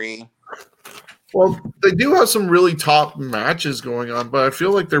 surgery. Well, they do have some really top matches going on, but I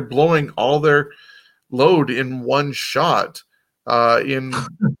feel like they're blowing all their load in one shot in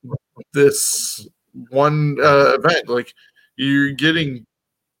this one event. Like, you're getting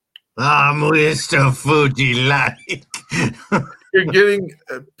Mr. Fuji like. You're getting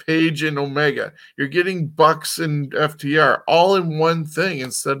Page and Omega. You're getting Bucks and FTR all in one thing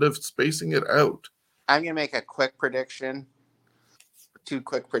instead of spacing it out. I'm going to make a quick prediction. 2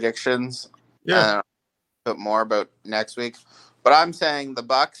 quick predictions. Yeah. Bit more about next week. But I'm saying the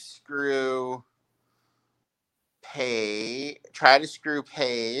Bucks try to screw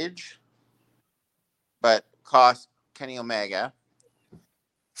Page, but cost Kenny Omega.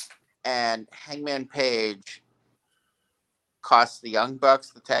 And Hangman Page costs the Young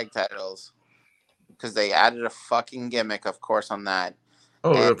Bucks the tag titles because they added a fucking gimmick, of course, on that.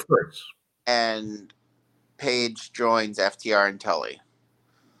 Of course. And Page joins FTR and Tully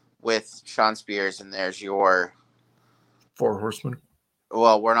with Shawn Spears, and there's your 4 Horsemen.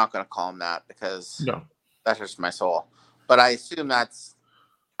 Well, we're not going to call him that because that hurts my soul. But I assume that's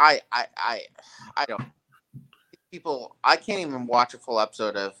I don't. People, I can't even watch a full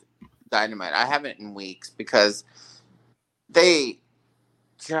episode of Dynamite. I haven't in weeks because they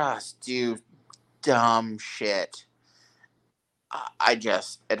just do dumb shit.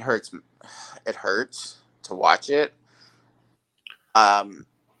 It hurts. It hurts to watch it.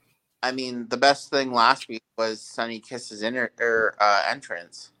 I mean, the best thing last week was Sonny Kiss's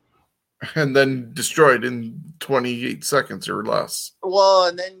entrance. And then destroyed in 28 seconds or less. Well,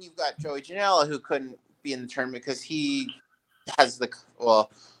 and then you've got Joey Janela, who couldn't be in the tournament because he has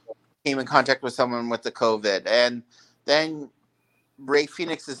came in contact with someone with the COVID. And then Ray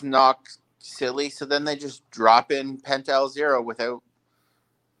Phoenix is knocked silly, so then they just drop in Penta Zero without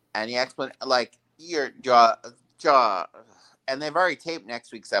any explanation. Like, your jaw. And they've already taped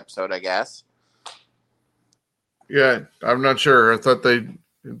next week's episode, I guess. Yeah, I'm not sure. I thought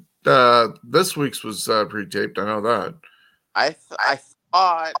this week's was pre-taped. I know that. I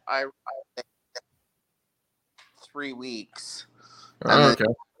thought I 3 weeks. Okay.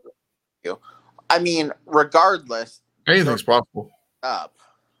 you. I mean, regardless, anything's possible.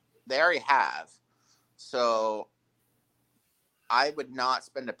 They already have. So I would not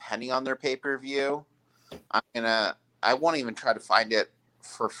spend a penny on their pay-per-view. I won't even try to find it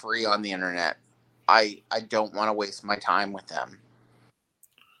for free on the internet. I don't want to waste my time with them.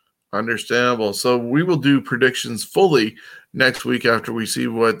 Understandable. So we will do predictions fully next week after we see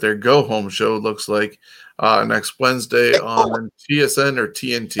what their go-home show looks like next Wednesday on TSN or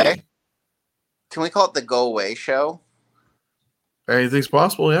TNT. Okay. Can we call it the go-away show? Anything's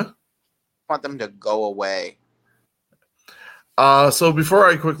possible, yeah. I want them to go away. So before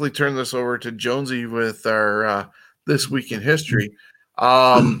I quickly turn this over to Jonesy with our This Week in History,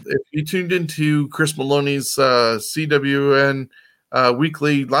 if you tuned into Chris Maloney's CWN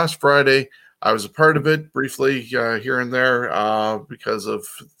Weekly last Friday, I was a part of it briefly here and there because of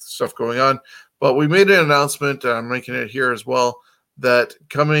stuff going on. But we made an announcement, I'm making it here as well, that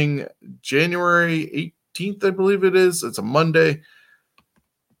coming January 18th, I believe it is, it's a Monday,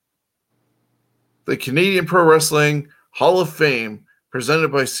 the Canadian Pro Wrestling Hall of Fame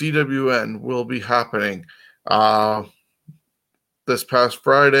presented by CWN will be happening. This past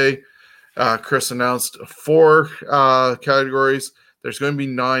Friday, Chris announced 4 categories. There's going to be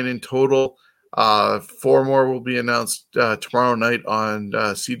 9 in total. 4 more will be announced tomorrow night on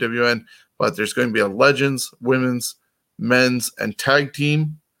CWN, but there's going to be a Legends, Women's, Men's, and Tag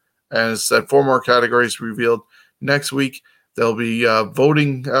Team. And as I said, 4 more categories revealed next week. They'll be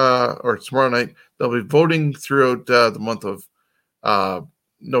voting, or tomorrow night, they'll be voting throughout the month of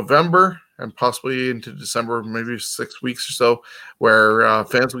November and possibly into December, maybe 6 weeks or so, where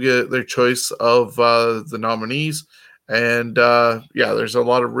fans will get their choice of the nominees. And there's a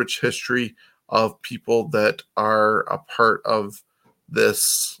lot of rich history of people that are a part of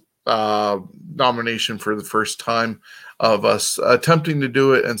this nomination for the first time, of us attempting to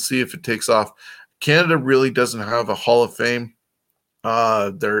do it and see if it takes off. Canada really doesn't have a Hall of Fame.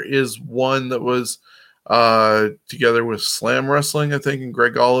 There is one that was together with Slam Wrestling, I think, and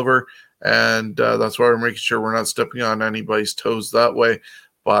Greg Oliver. And that's why we're making sure we're not stepping on anybody's toes that way.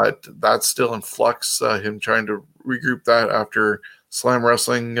 But that's still in flux, him trying to regroup that after Slam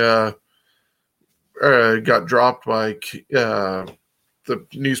Wrestling got dropped by the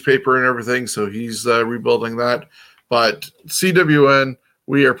newspaper and everything. So he's rebuilding that. But CWN,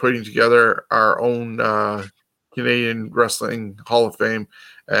 we are putting together our own Canadian Wrestling Hall of Fame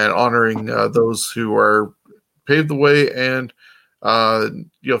and honoring those who are paved the way. And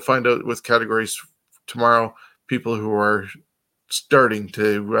you'll find out with categories tomorrow, people who are starting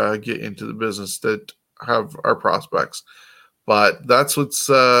to get into the business that have our prospects. But that's what's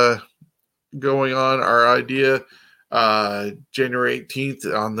going on. Our idea, January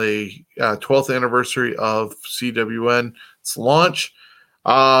 18th, on the 12th anniversary of CWN's launch.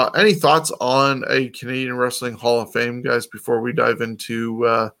 Any thoughts on a Canadian Wrestling Hall of Fame, guys, before we dive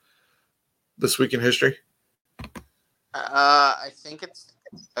into This Week in History? I think it's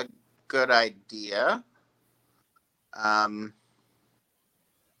a good idea. There's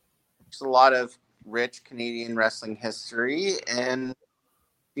a lot of rich Canadian wrestling history, and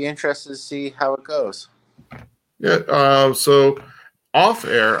be interested to see how it goes. Yeah, so off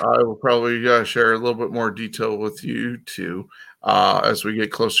air, I will probably share a little bit more detail with you two as we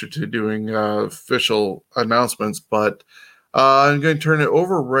get closer to doing official announcements. But I'm going to turn it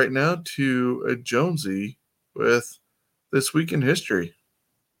over right now to Jonesy with This Week in History.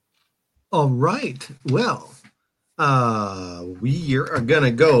 All right. Well, we are going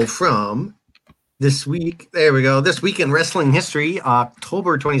to go from this week. There we go. This Week in Wrestling History,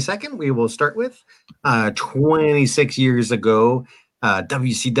 October 22nd. We will start with 26 years ago.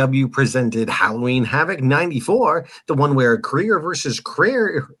 WCW presented Halloween Havoc 94, the one where career versus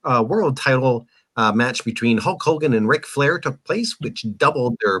career world title match between Hulk Hogan and Ric Flair took place, which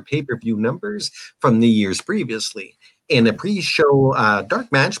doubled their pay-per-view numbers from the years previously. In a pre-show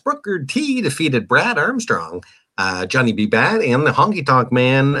dark match, Booker T defeated Brad Armstrong. Johnny B. Bad and the Honky Tonk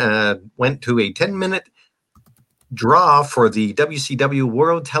Man went to a 10-minute draw for the WCW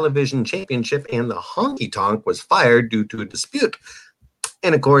World Television Championship, and the Honky Tonk was fired due to a dispute.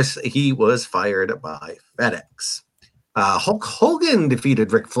 And, of course, he was fired by FedEx. Hulk Hogan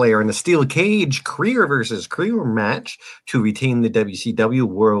defeated Ric Flair in a steel cage career versus career match to retain the WCW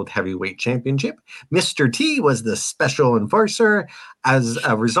World Heavyweight Championship. Mr. T was the special enforcer. As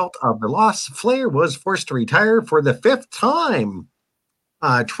a result of the loss, Flair was forced to retire for the 5th time.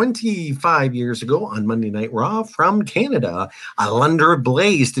 25 years ago on Monday Night Raw from Canada, Alundra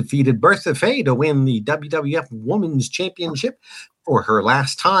Blaze defeated Bertha Faye to win the WWF Women's Championship for her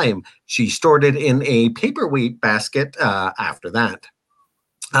last time. She stored it in a paperweight basket after that.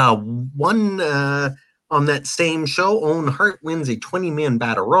 One on that same show, Owen Hart wins a 20-man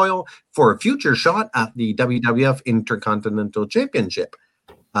battle royal for a future shot at the WWF Intercontinental Championship.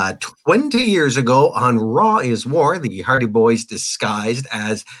 20 years ago on Raw is War, the Hardy Boys, disguised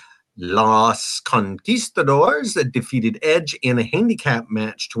as Los Conquistadors, defeated Edge in a handicap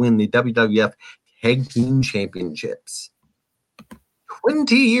match to win the WWF Tag Team Championships.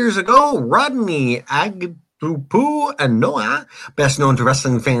 20 years ago, Rodney Agdupu Anoa, best known to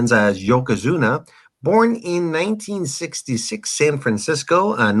wrestling fans as Yokozuna, born in 1966, San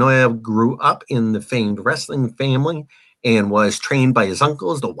Francisco, Anoa grew up in the famed wrestling family and was trained by his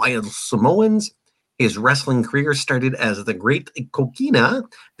uncles, the Wild Samoans. His wrestling career started as the Great Coquina,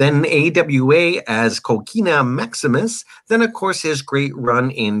 then AWA as Coquina Maximus, then, of course, his great run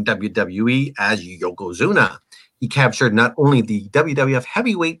in WWE as Yokozuna. He captured not only the WWF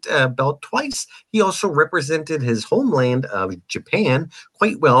heavyweight belt twice, he also represented his homeland of Japan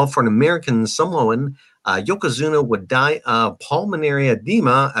quite well for an American Samoan. Yokozuna would die of pulmonary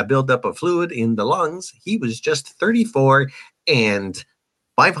edema, a buildup of fluid in the lungs. He was just 34 and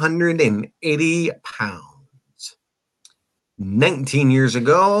 580 pounds. 19 years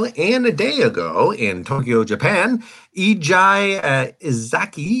ago and a day ago in Tokyo, Japan, Ijai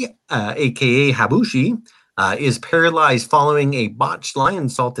Izaki, a.k.a. Habushi, is paralyzed following a botched lion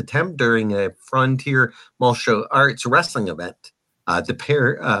salt attempt during a Frontier Martial Arts wrestling event. The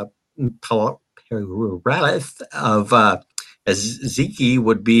paralysis of Ziki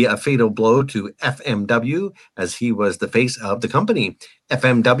would be a fatal blow to FMW, as he was the face of the company.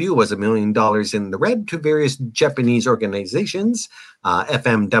 FMW was $1 million in the red to various Japanese organizations.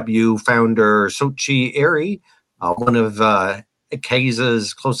 FMW founder Soichi Eri, one of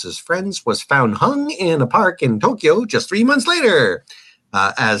Keiza's closest friends, was found hung in a park in Tokyo just 3 months later.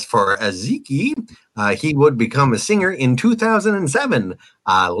 As for Aziki, he would become a singer in 2007.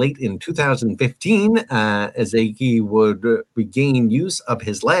 Late in 2015, Aziki would regain use of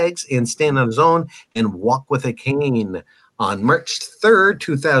his legs and stand on his own and walk with a cane. On March 3rd,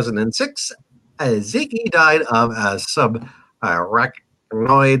 2006, Aziki died of a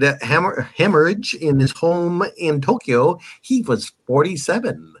subarachnoid hemorrhage in his home in Tokyo. He was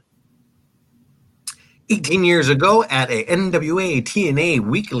 47. 18 years ago, at a NWA TNA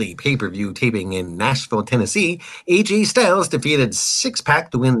weekly pay-per-view taping in Nashville, Tennessee, AJ Styles defeated Six-Pack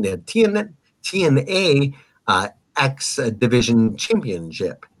to win the TNA X Division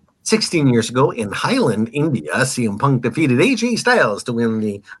Championship. 16 years ago, in Highland, India, CM Punk defeated AJ Styles to win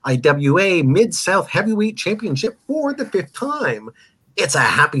the IWA Mid-South Heavyweight Championship for the 5th time. It's a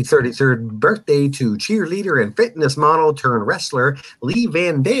happy 33rd birthday to cheerleader and fitness model turned wrestler Lee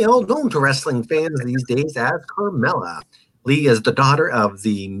Van Dale, known to wrestling fans these days as Carmella. Lee is the daughter of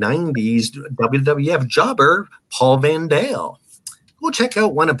the 90s WWF jobber Paul Van Dale. Go check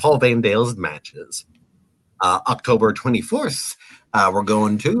out one of Paul Van Dale's matches. October 24th, we're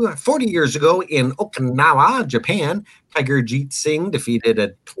going to 40 years ago in Okinawa, Japan. Tiger Jeet Singh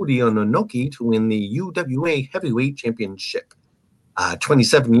defeated Toru Inoki to win the UWA Heavyweight Championship.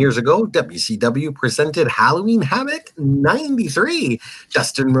 27 years ago, WCW presented Halloween Havoc 93.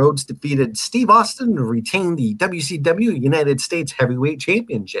 Dustin Rhodes defeated Steve Austin to retain the WCW United States Heavyweight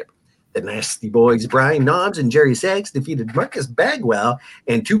Championship. The Nasty Boys, Brian Knobbs and Jerry Saggs, defeated Marcus Bagwell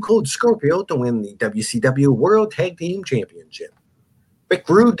and Too Cold Scorpio to win the WCW World Tag Team Championship. Rick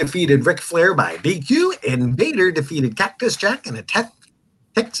Rude defeated Ric Flair by DQ, and Vader defeated Cactus Jack in a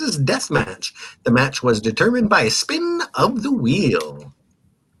Texas death match. The match was determined by a spin of the wheel.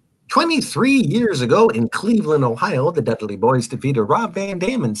 23 years ago in Cleveland, Ohio, the Dudley Boys defeated Rob Van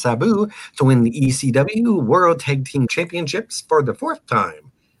Dam and Sabu to win the ECW World Tag Team Championships for the 4th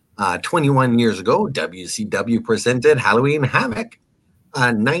time. 21 years ago, WCW presented Halloween Havoc.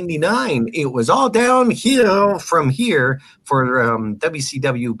 99, it was all downhill from here for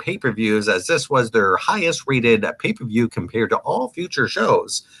WCW pay-per-views, as this was their highest rated pay-per-view compared to all future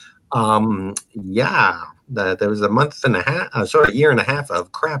shows. There was a year and a half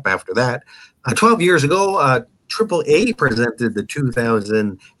of crap after that. 12 years ago, AAA presented the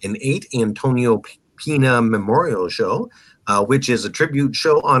 2008 Antonio Pina Memorial Show, which is a tribute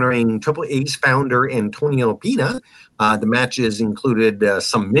show honoring AAA's founder Antonio Pina. The matches included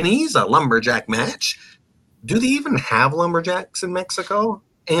some minis, a lumberjack match. Do they even have lumberjacks in Mexico?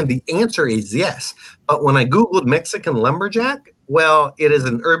 And the answer is yes. But when I Googled Mexican lumberjack, well, it is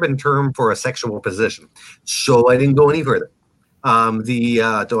an urban term for a sexual position. So I didn't go any further.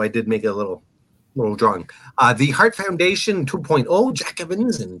 Though I did make a little little drawing. The Hart Foundation 2.0, Jack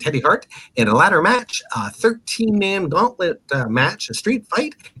Evans and Teddy Hart in a ladder match, a 13-man gauntlet match, a street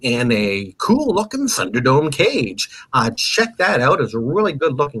fight, and a cool-looking Thunderdome cage. Check that out. It's a really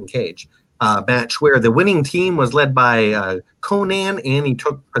good-looking cage. Match where the winning team was led by Conan, and he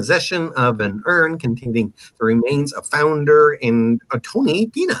took possession of an urn containing the remains of founder and Tony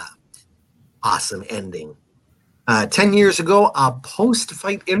Pina. Awesome ending. 10 years ago, a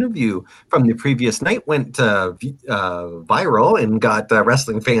post-fight interview from the previous night went viral and got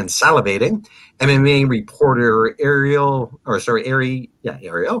wrestling fans salivating. MMA reporter Ariel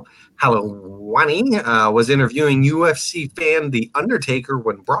Helwani was interviewing UFC fan The Undertaker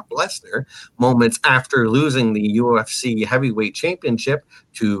when Brock Lesnar, moments after losing the UFC Heavyweight Championship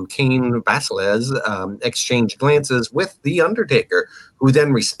to Cain Velasquez, exchanged glances with The Undertaker, who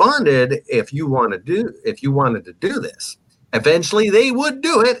then responded, if you wanted to do this. Eventually, they would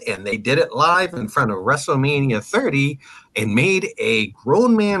do it, and they did it live in front of WrestleMania 30 and made a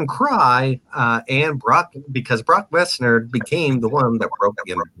grown man cry, because Brock Lesnar became the one that broke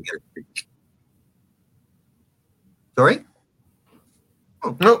the Undertaker. Sorry?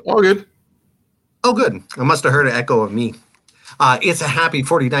 Oh. No, all good. Oh, good. I must have heard an echo of me. It's a happy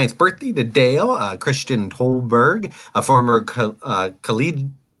 49th birthday to Dale, Christian Tolberg, a former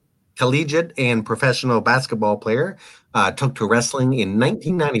collegiate and professional basketball player, took to wrestling in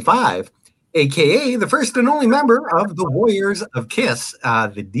 1995, a.k.a. the first and only member of the Warriors of Kiss,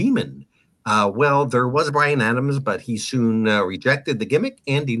 the Demon. Well, there was Bryan Adams, but he soon rejected the gimmick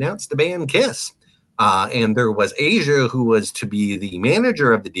and denounced the band Kiss. And there was Asia, who was to be the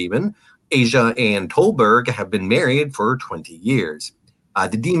manager of the Demon. Asia and Tolberg have been married for 20 years.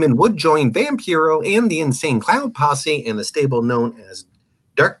 The Demon would join Vampiro and the Insane Clown Posse in the stable known as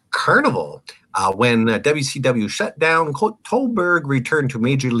Dark Carnival. When WCW shut down, Tolberg returned to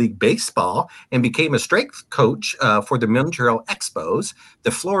Major League Baseball and became a strength coach for the Montreal Expos,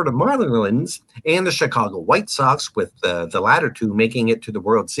 the Florida Marlins, and the Chicago White Sox, with the latter two making it to the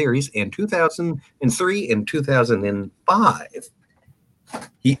World Series in 2003 and 2005.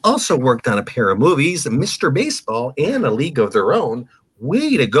 He also worked on a pair of movies, Mr. Baseball and A League of Their Own.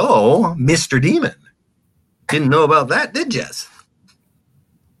 Way to go, Mr. Demon. Didn't know about that, did you?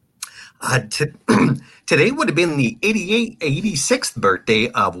 Today would have been the 86th birthday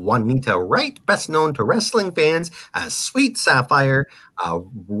of Juanita Wright, best known to wrestling fans as Sweet Sapphire.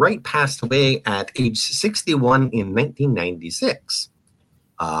 Wright passed away at age 61 in 1996.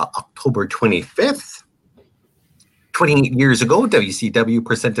 October 25th, 28 years ago, WCW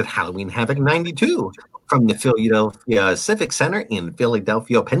presented Halloween Havoc 92 from the Philadelphia Civic Center in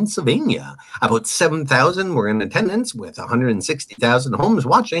Philadelphia, Pennsylvania. About 7,000 were in attendance, with 160,000 homes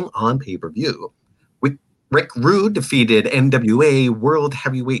watching on pay-per-view. Rick Rude defeated NWA World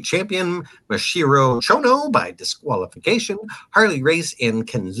Heavyweight Champion Mashiro Chono by disqualification. Harley Race and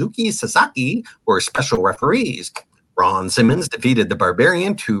Kenzuki Sasaki were special referees. Ron Simmons defeated the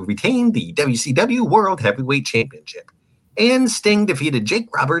Barbarian to retain the WCW World Heavyweight Championship. And Sting defeated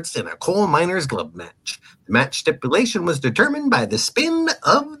Jake Roberts in a coal miner's glove match. The match stipulation was determined by the spin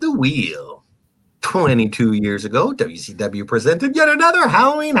of the wheel. 22 years ago, WCW presented yet another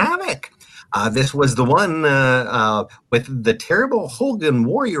Halloween Havoc. This was the one with the terrible Hogan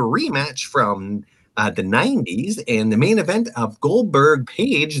Warrior rematch from the 90s, and the main event of Goldberg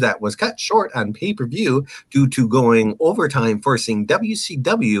Page that was cut short on pay-per-view due to going overtime, forcing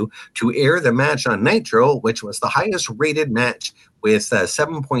WCW to air the match on Nitro, which was the highest rated match with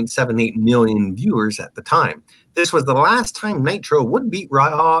 7.78 million viewers at the time. This was the last time Nitro would beat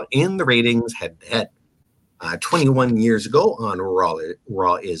Raw in the ratings head-to-head. 21 years ago on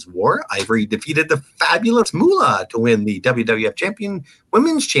Raw is War, Ivory defeated the Fabulous Moolah to win the WWF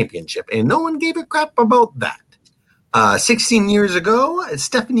Women's Championship, and no one gave a crap about that. 16 years ago,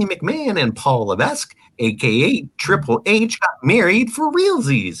 Stephanie McMahon and Paul Levesque, a.k.a. Triple H, got married for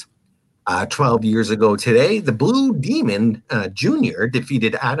realsies. 12 years ago today, the Blue Demon Jr.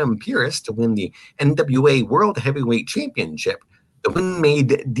 defeated Adam Pearce to win the NWA World Heavyweight Championship. The win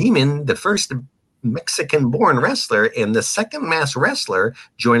made Demon the first Mexican-born wrestler and the second masked wrestler,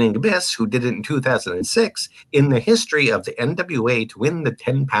 joining Abyss, who did it in 2006, in the history of the NWA to win the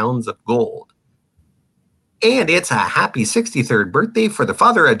 10 pounds of gold. And it's a happy 63rd birthday for the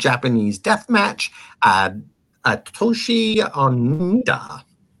father of Japanese death match, Toshi Onita.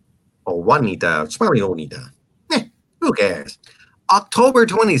 Or Juanita. It's probably Onita. Who cares? October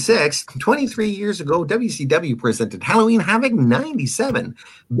 26th, 23 years ago, WCW presented Halloween Havoc 97,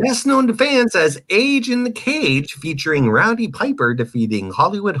 best known to fans as Age in the Cage, featuring Rowdy Piper defeating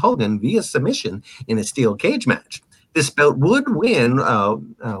Hollywood Hogan via submission in a steel cage match. This bout would win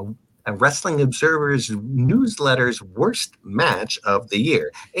a Wrestling Observer's newsletter's worst match of the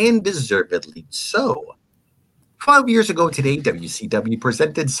year, and deservedly so. 12 years ago today, WCW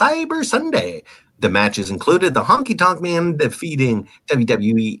presented Cyber Sunday. The matches included the Honky Tonk Man defeating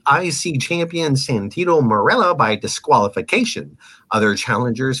WWE IC champion Santino Marella by disqualification. Other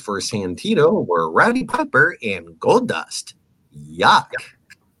challengers for Santino were Rowdy Piper and Goldust. Yuck.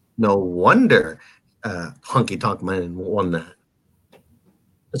 No wonder Honky Tonk Man won that.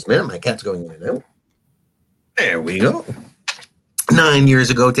 Just a minute, my cat's going in and out. There we go. 9 years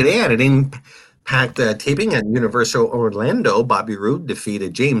ago today, at an Impact taping at Universal Orlando, Bobby Roode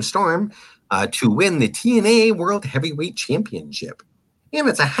defeated James Storm to win the TNA World Heavyweight Championship. And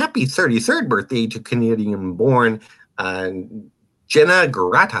it's a happy 33rd birthday to Canadian-born Jenna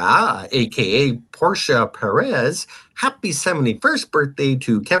Garata, a.k.a. Portia Perez. Happy 71st birthday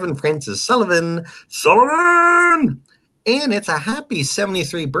to Kevin Francis Sullivan. And it's a happy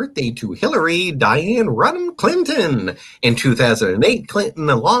 73rd birthday to Hillary Diane Rodham Clinton. In 2008, Clinton,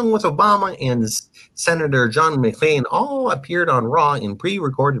 along with Obama and Senator John McCain, all appeared on Raw in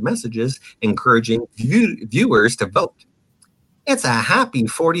pre-recorded messages encouraging viewers to vote. It's a happy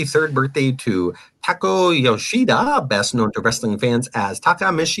 43rd birthday to Tako Yoshida, best known to wrestling fans as Taka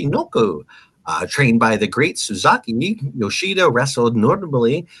Michinoku. Trained by the great Suzaki, Yoshida wrestled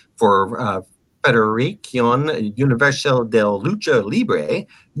notably for Federación Universal de Lucha Libre,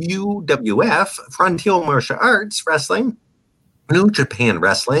 UWF, Frontier Martial Arts Wrestling, New Japan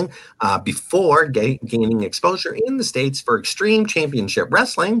Wrestling, before gaining exposure in the States for Extreme Championship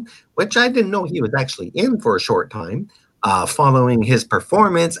Wrestling, which I didn't know he was actually in for a short time, following his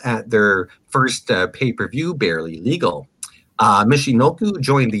performance at their first pay-per-view, Barely Legal. Michinoku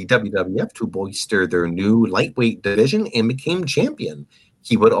joined the WWF to bolster their new lightweight division and became champion.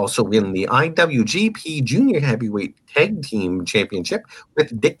 He would also win the IWGP Junior Heavyweight Tag Team Championship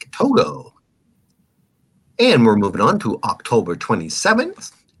with Dick Togo. And we're moving on to October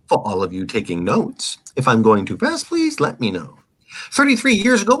 27th. For all of you taking notes, if I'm going too fast, please let me know. 33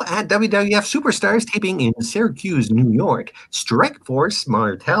 years ago at WWF Superstars taping in Syracuse, New York, Strikeforce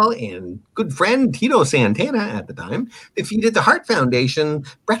Martel and good friend Tito Santana at the time defeated the Hart Foundation,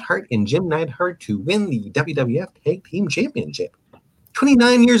 Bret Hart and Jim Neidhart to win the WWF Tag Team Championship.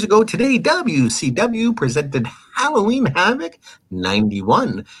 29 years ago today, WCW presented Halloween Havoc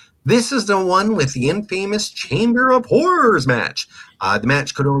 91. This is the one with the infamous Chamber of Horrors match. The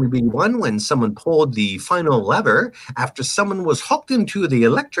match could only be won when someone pulled the final lever after someone was hooked into the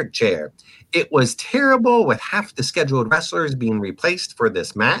electric chair. It was terrible, with half the scheduled wrestlers being replaced for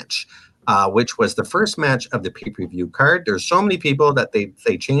this match, which was the first match of the pay-per-view card. There's so many people that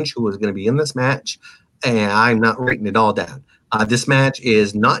they changed who was going to be in this match, and I'm not writing it all down. This match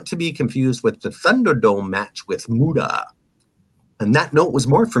is not to be confused with the Thunderdome match with Muda. And that note was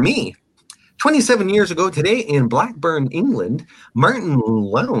more for me. 27 years ago today in Blackburn, England, Martin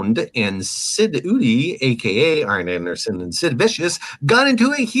Lound and Sid Udi, a.k.a. Arn Anderson and Sid Vicious, got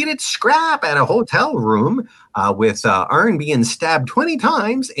into a heated scrap at a hotel room with Arn being stabbed 20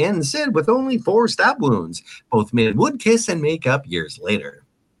 times and Sid with only 4 stab wounds. Both men would kiss and make up years later.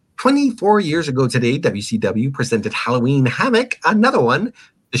 24 years ago today, WCW presented Halloween Havoc, another one.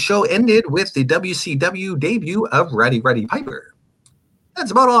 The show ended with the WCW debut of Rowdy Piper.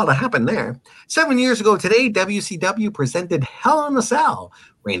 That's about all that happened there. 7 years ago today, WCW presented Hell in a Cell.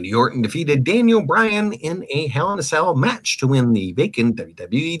 Randy Orton defeated Daniel Bryan in a Hell in a Cell match to win the vacant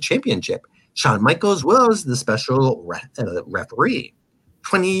WWE Championship. Shawn Michaels was the special referee.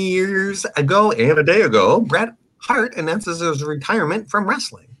 20 years ago and a day ago, Bret Hart announces his retirement from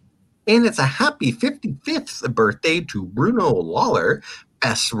wrestling. And it's a happy 55th birthday to Bruno Lawler,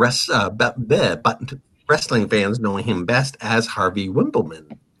 best wrestling fans know him best as Harvey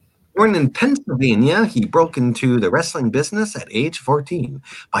Wippleman. Born in Pennsylvania, he broke into the wrestling business at age 14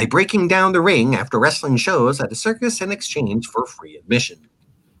 by breaking down the ring after wrestling shows at a circus in exchange for free admission.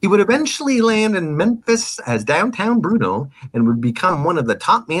 He would eventually land in Memphis as Downtown Bruno and would become one of the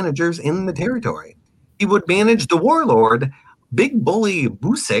top managers in the territory. He would manage the Warlord, Big Bully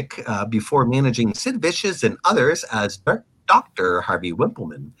Busick, before managing Sid Vicious and others as Dr. Harvey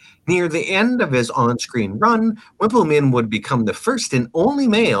Wippleman. Near the end of his on-screen run, Wippleman would become the first and only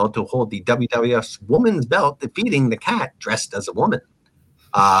male to hold the WWF's woman's belt, defeating the Cat dressed as a woman.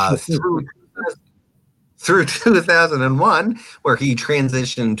 Through 2001, where he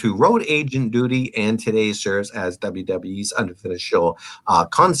transitioned to road agent duty and today serves as WWE's unofficial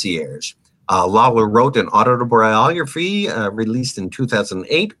concierge. Lawler wrote an autobiography released in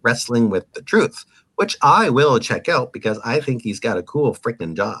 2008, Wrestling with the Truth, which I will check out because I think he's got a cool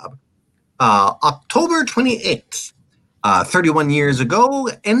freaking job. October 28th, 31 years ago,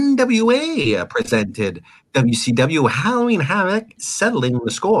 NWA presented WCW Halloween Havoc, settling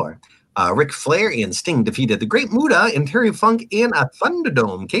the score. Ric Flair and Sting defeated the Great Muta and Terry Funk in a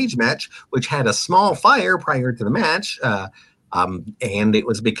Thunderdome cage match, which had a small fire prior to the match, and it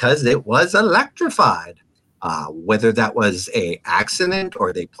was because it was electrified. Whether that was an accident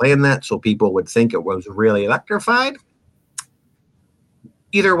or they planned that so people would think it was really electrified,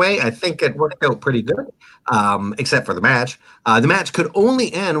 either way, I think it worked out pretty good, except for the match. The match could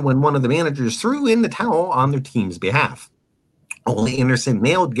only end when one of the managers threw in the towel on their team's behalf. Ole Anderson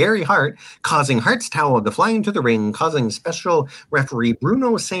nailed Gary Hart, causing Hart's towel to fly into the ring, causing special referee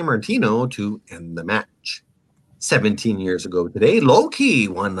Bruno Sammartino to end the match. 17 years ago today, Low-Ki,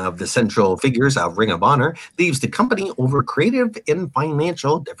 one of the central figures of Ring of Honor, leaves the company over creative and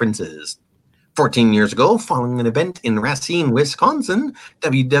financial differences. 14 years ago, following an event in Racine, Wisconsin,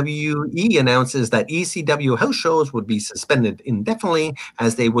 WWE announces that ECW house shows would be suspended indefinitely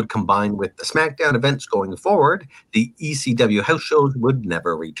as they would combine with the SmackDown events going forward. The ECW house shows would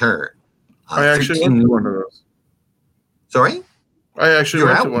never return. I actually went to one of those. Sorry? I actually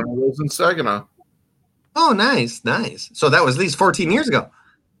went to one of those in Saginaw. Oh, nice. So that was at least 14 years ago.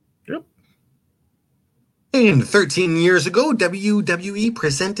 Yep. And 13 years ago, WWE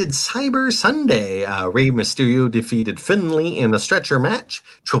presented Cyber Sunday. Rey Mysterio defeated Finlay in a stretcher match.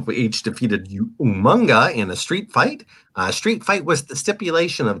 Triple H defeated Umaga in a street fight. Street fight was the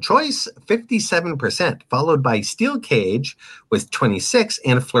stipulation of choice, 57%, followed by Steel Cage with 26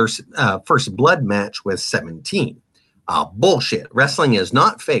 and First Blood match with 17. Bullshit. Wrestling is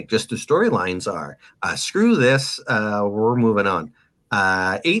not fake, just the storylines are. Screw this. We're moving on.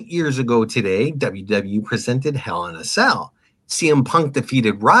 8 years ago today, WWE presented Hell in a Cell. CM Punk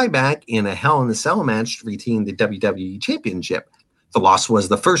defeated Ryback in a Hell in a Cell match to retain the WWE Championship. The loss was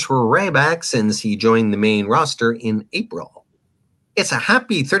the first for Ryback since he joined the main roster in April. It's a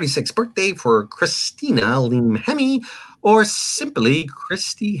happy 36th birthday for Christina Lim Hemi, or simply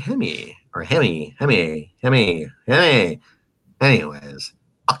Christy Hemi. Or Hemi. Anyways,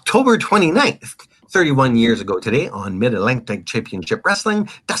 October 29th, 31 years ago today on Mid-Atlantic Championship Wrestling,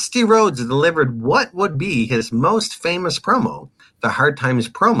 Dusty Rhodes delivered what would be his most famous promo, the Hard Times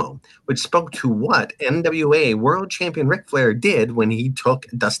promo, which spoke to what NWA World Champion Ric Flair did when he took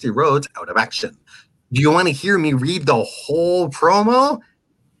Dusty Rhodes out of action. Do you want to hear me read the whole promo?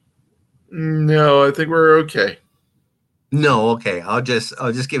 No, I think we're okay. No, okay. I'll just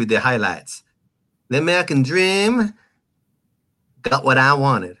give you the highlights. The American Dream got what I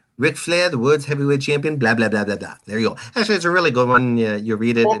wanted. Ric Flair, the world's heavyweight champion, blah, blah, blah, blah, blah. There you go. Actually, it's a really good one. You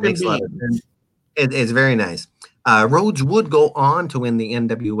read it. It makes a lot of sense. It's very nice. Rhodes would go on to win the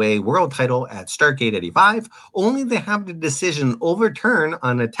NWA world title at Starrcade 85, only to have the decision overturned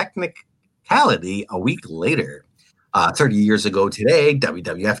on a technicality a week later. 30 years ago today,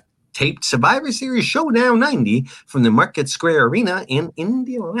 WWF taped Survivor Series Showdown 90 from the Market Square Arena in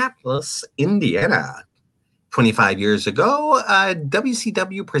Indianapolis, Indiana. 25 years ago,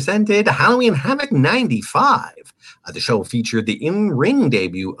 WCW presented Halloween Havoc 95. The show featured the in-ring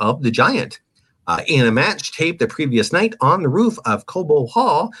debut of the Giant. In a match taped the previous night on the roof of Cobo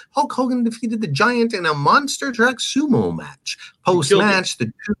Hall, Hulk Hogan defeated the Giant in a monster truck sumo match. Post-match, the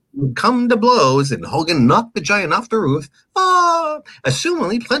two would come to blows, and Hogan knocked the Giant off the roof,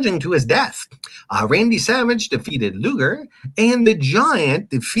 assumingly plunging to his death. Randy Savage defeated Luger, and the Giant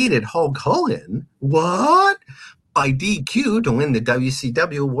defeated Hulk Hogan. What? By DQ to win the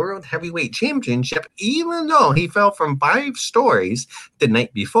WCW World Heavyweight Championship, even though he fell from 5 stories the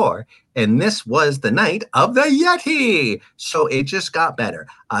night before. And this was the night of the Yeti. So it just got better.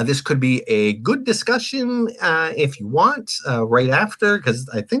 This could be a good discussion if you want right after, because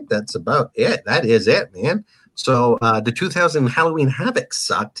I think that's about it. That is it, man. So the 2000 Halloween Havoc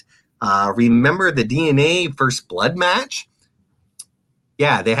sucked. Remember the DNA First Blood match?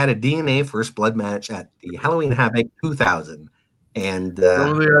 Yeah, they had a DNA First Blood match at the Halloween Havoc 2000. And some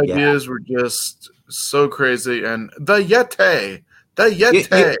of the ideas were just so crazy. And the Yeti.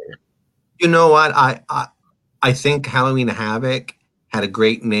 You know what? I think Halloween Havoc had a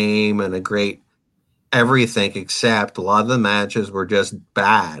great name and a great everything, except a lot of the matches were just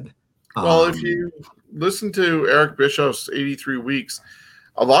bad. Well, if you listen to Eric Bischoff's 83 Weeks,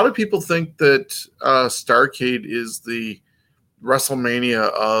 a lot of people think that Starrcade is the WrestleMania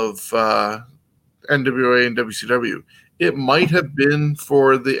of NWA and WCW. It might have been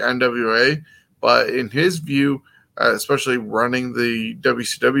for the NWA, but in his view, especially running the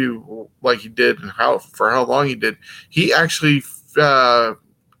WCW like he did and for how long he did, he actually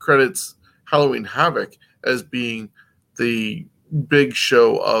credits Halloween Havoc as being the big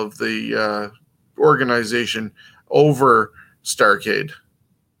show of the organization over Starrcade.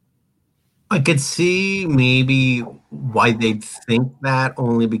 I could see maybe why they'd think that,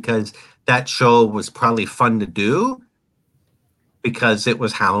 only because that show was probably fun to do because it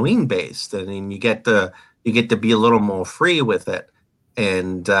was Halloween based. I mean, you get to be a little more free with it.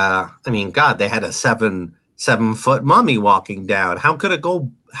 And I mean, God, they had a 7-foot mummy walking down. How could it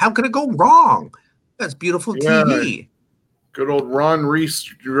go wrong? That's beautiful TV. Good old Ron Reese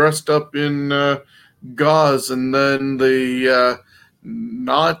dressed up in gauze, and then the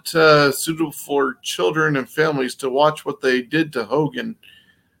not suitable for children and families to watch what they did to Hogan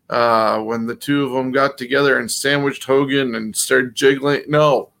when the two of them got together and sandwiched Hogan and started jiggling.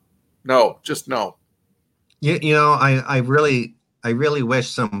 No, just no. You know, I really wish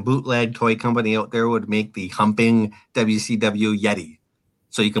some bootleg toy company out there would make the humping WCW Yeti,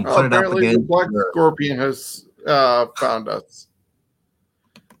 so you can put it up against. The Black Scorpion has found us.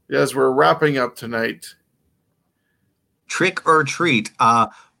 Yes, we're wrapping up tonight. Trick or treat.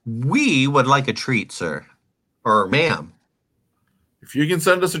 We would like a treat, sir, or ma'am. If you can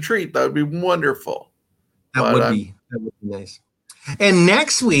send us a treat, that would be wonderful. That would be nice. And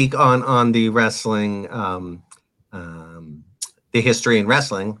next week on the wrestling, the history in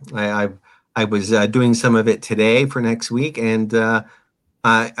wrestling, I was doing some of it today for next week, and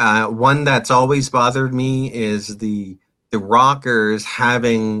one that's always bothered me is the Rockers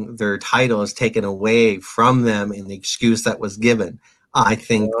having their titles taken away from them in the excuse that was given. I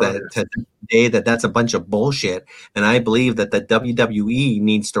think that today that's a bunch of bullshit, and I believe that the WWE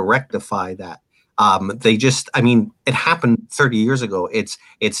needs to rectify that. It happened 30 years ago.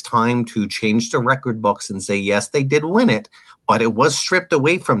 It's time to change the record books and say, yes, they did win it, but it was stripped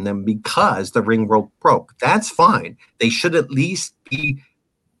away from them because the ring rope broke. That's fine. They should at least be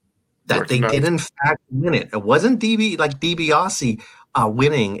that they did in fact win it. It wasn't DiBiase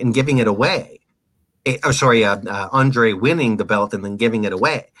winning and giving it away. Andre winning the belt and then giving it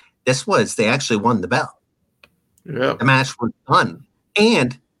away. This was, they actually won the belt. Yeah. The match was done.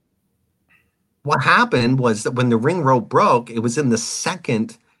 And what happened was that when the ring rope broke, it was in the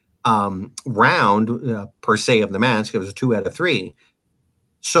second round, per se, of the match. It was a 2 out of 3.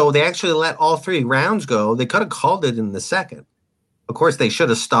 So they actually let all 3 rounds go. They could have called it in the second. Of course, they should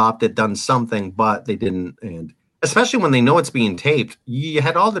have stopped it, done something, but they didn't. And especially when they know it's being taped, you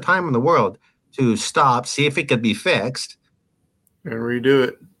had all the time in the world to stop, see if it could be fixed, and redo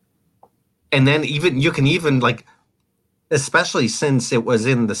it. And then you can especially since it was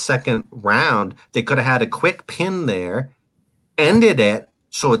in the second round, they could have had a quick pin there, ended it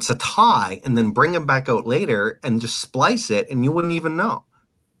so it's a tie, and then bring them back out later and just splice it, and you wouldn't even know.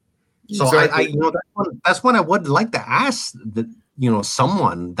 So exactly. That's what I would like to ask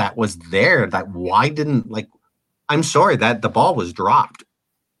someone that was there, that why didn't, I'm sorry that the ball was dropped.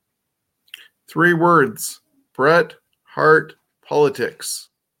 3 words: Bret Hart politics.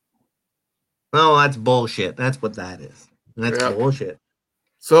 No, that's bullshit. That's what that is. That's bullshit.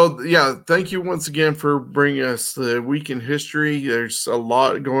 So, thank you once again for bringing us the week in history. There's a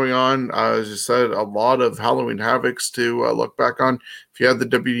lot going on. As I said, a lot of Halloween Havocs to look back on. If you have the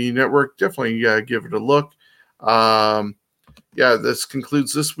WD Network, definitely give it a look. This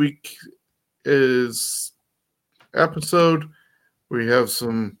concludes this week's episode. We have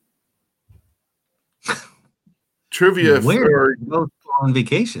some trivia. Where on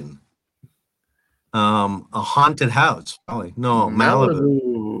vacation? A haunted house. Probably. No,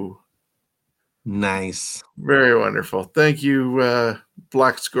 Malibu. Nice. Very wonderful. Thank you,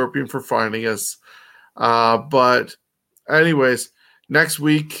 Black Scorpion, for finding us. But anyways, next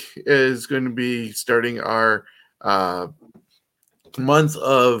week is going to be starting our month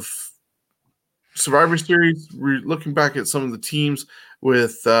of Survivor Series. We're looking back at some of the teams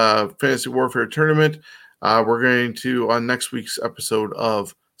with Fantasy Warfare Tournament. We're going to, on next week's episode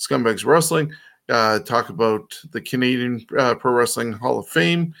of Scumbags Wrestling, talk about the Canadian Pro Wrestling Hall of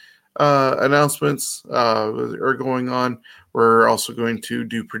Fame announcements are going on. We're also going to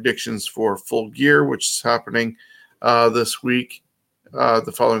do predictions for Full Gear, which is happening this week,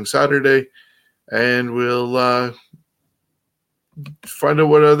 the following Saturday. And we'll find out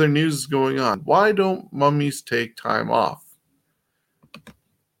what other news is going on. Why don't mummies take time off?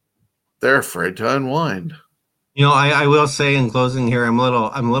 They're afraid to unwind. I will say in closing here, I'm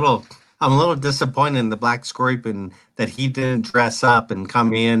a little disappointed in the Black Scorpion that he didn't dress up and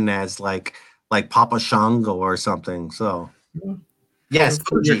come in as like Papa Shango or something. So yes,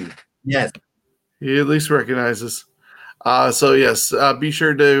 Fuji. Yes. He at least recognizes. So yes, be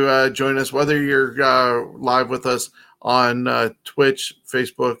sure to join us, whether you're live with us on Twitch,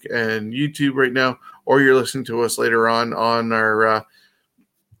 Facebook, and YouTube right now, or you're listening to us later on our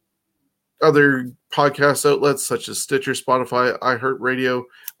other podcast outlets such as Stitcher, Spotify, iHeartRadio,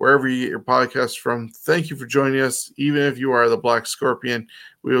 wherever you get your podcasts from. Thank you for joining us. Even if you are the Black Scorpion,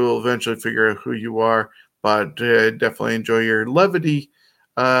 we will eventually figure out who you are. But definitely enjoy your levity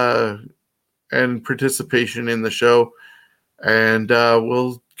and participation in the show. And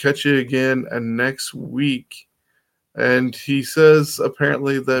we'll catch you again next week. And he says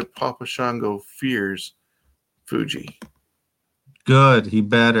apparently that Papa Shango fears Fuji. Good, he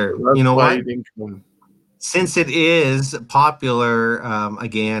better. So you know what? Since it is popular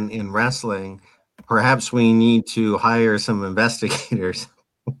again in wrestling, perhaps we need to hire some investigators.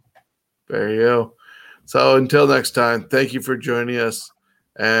 There you go. So until next time, thank you for joining us,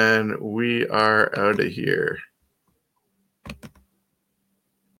 and we are out of here.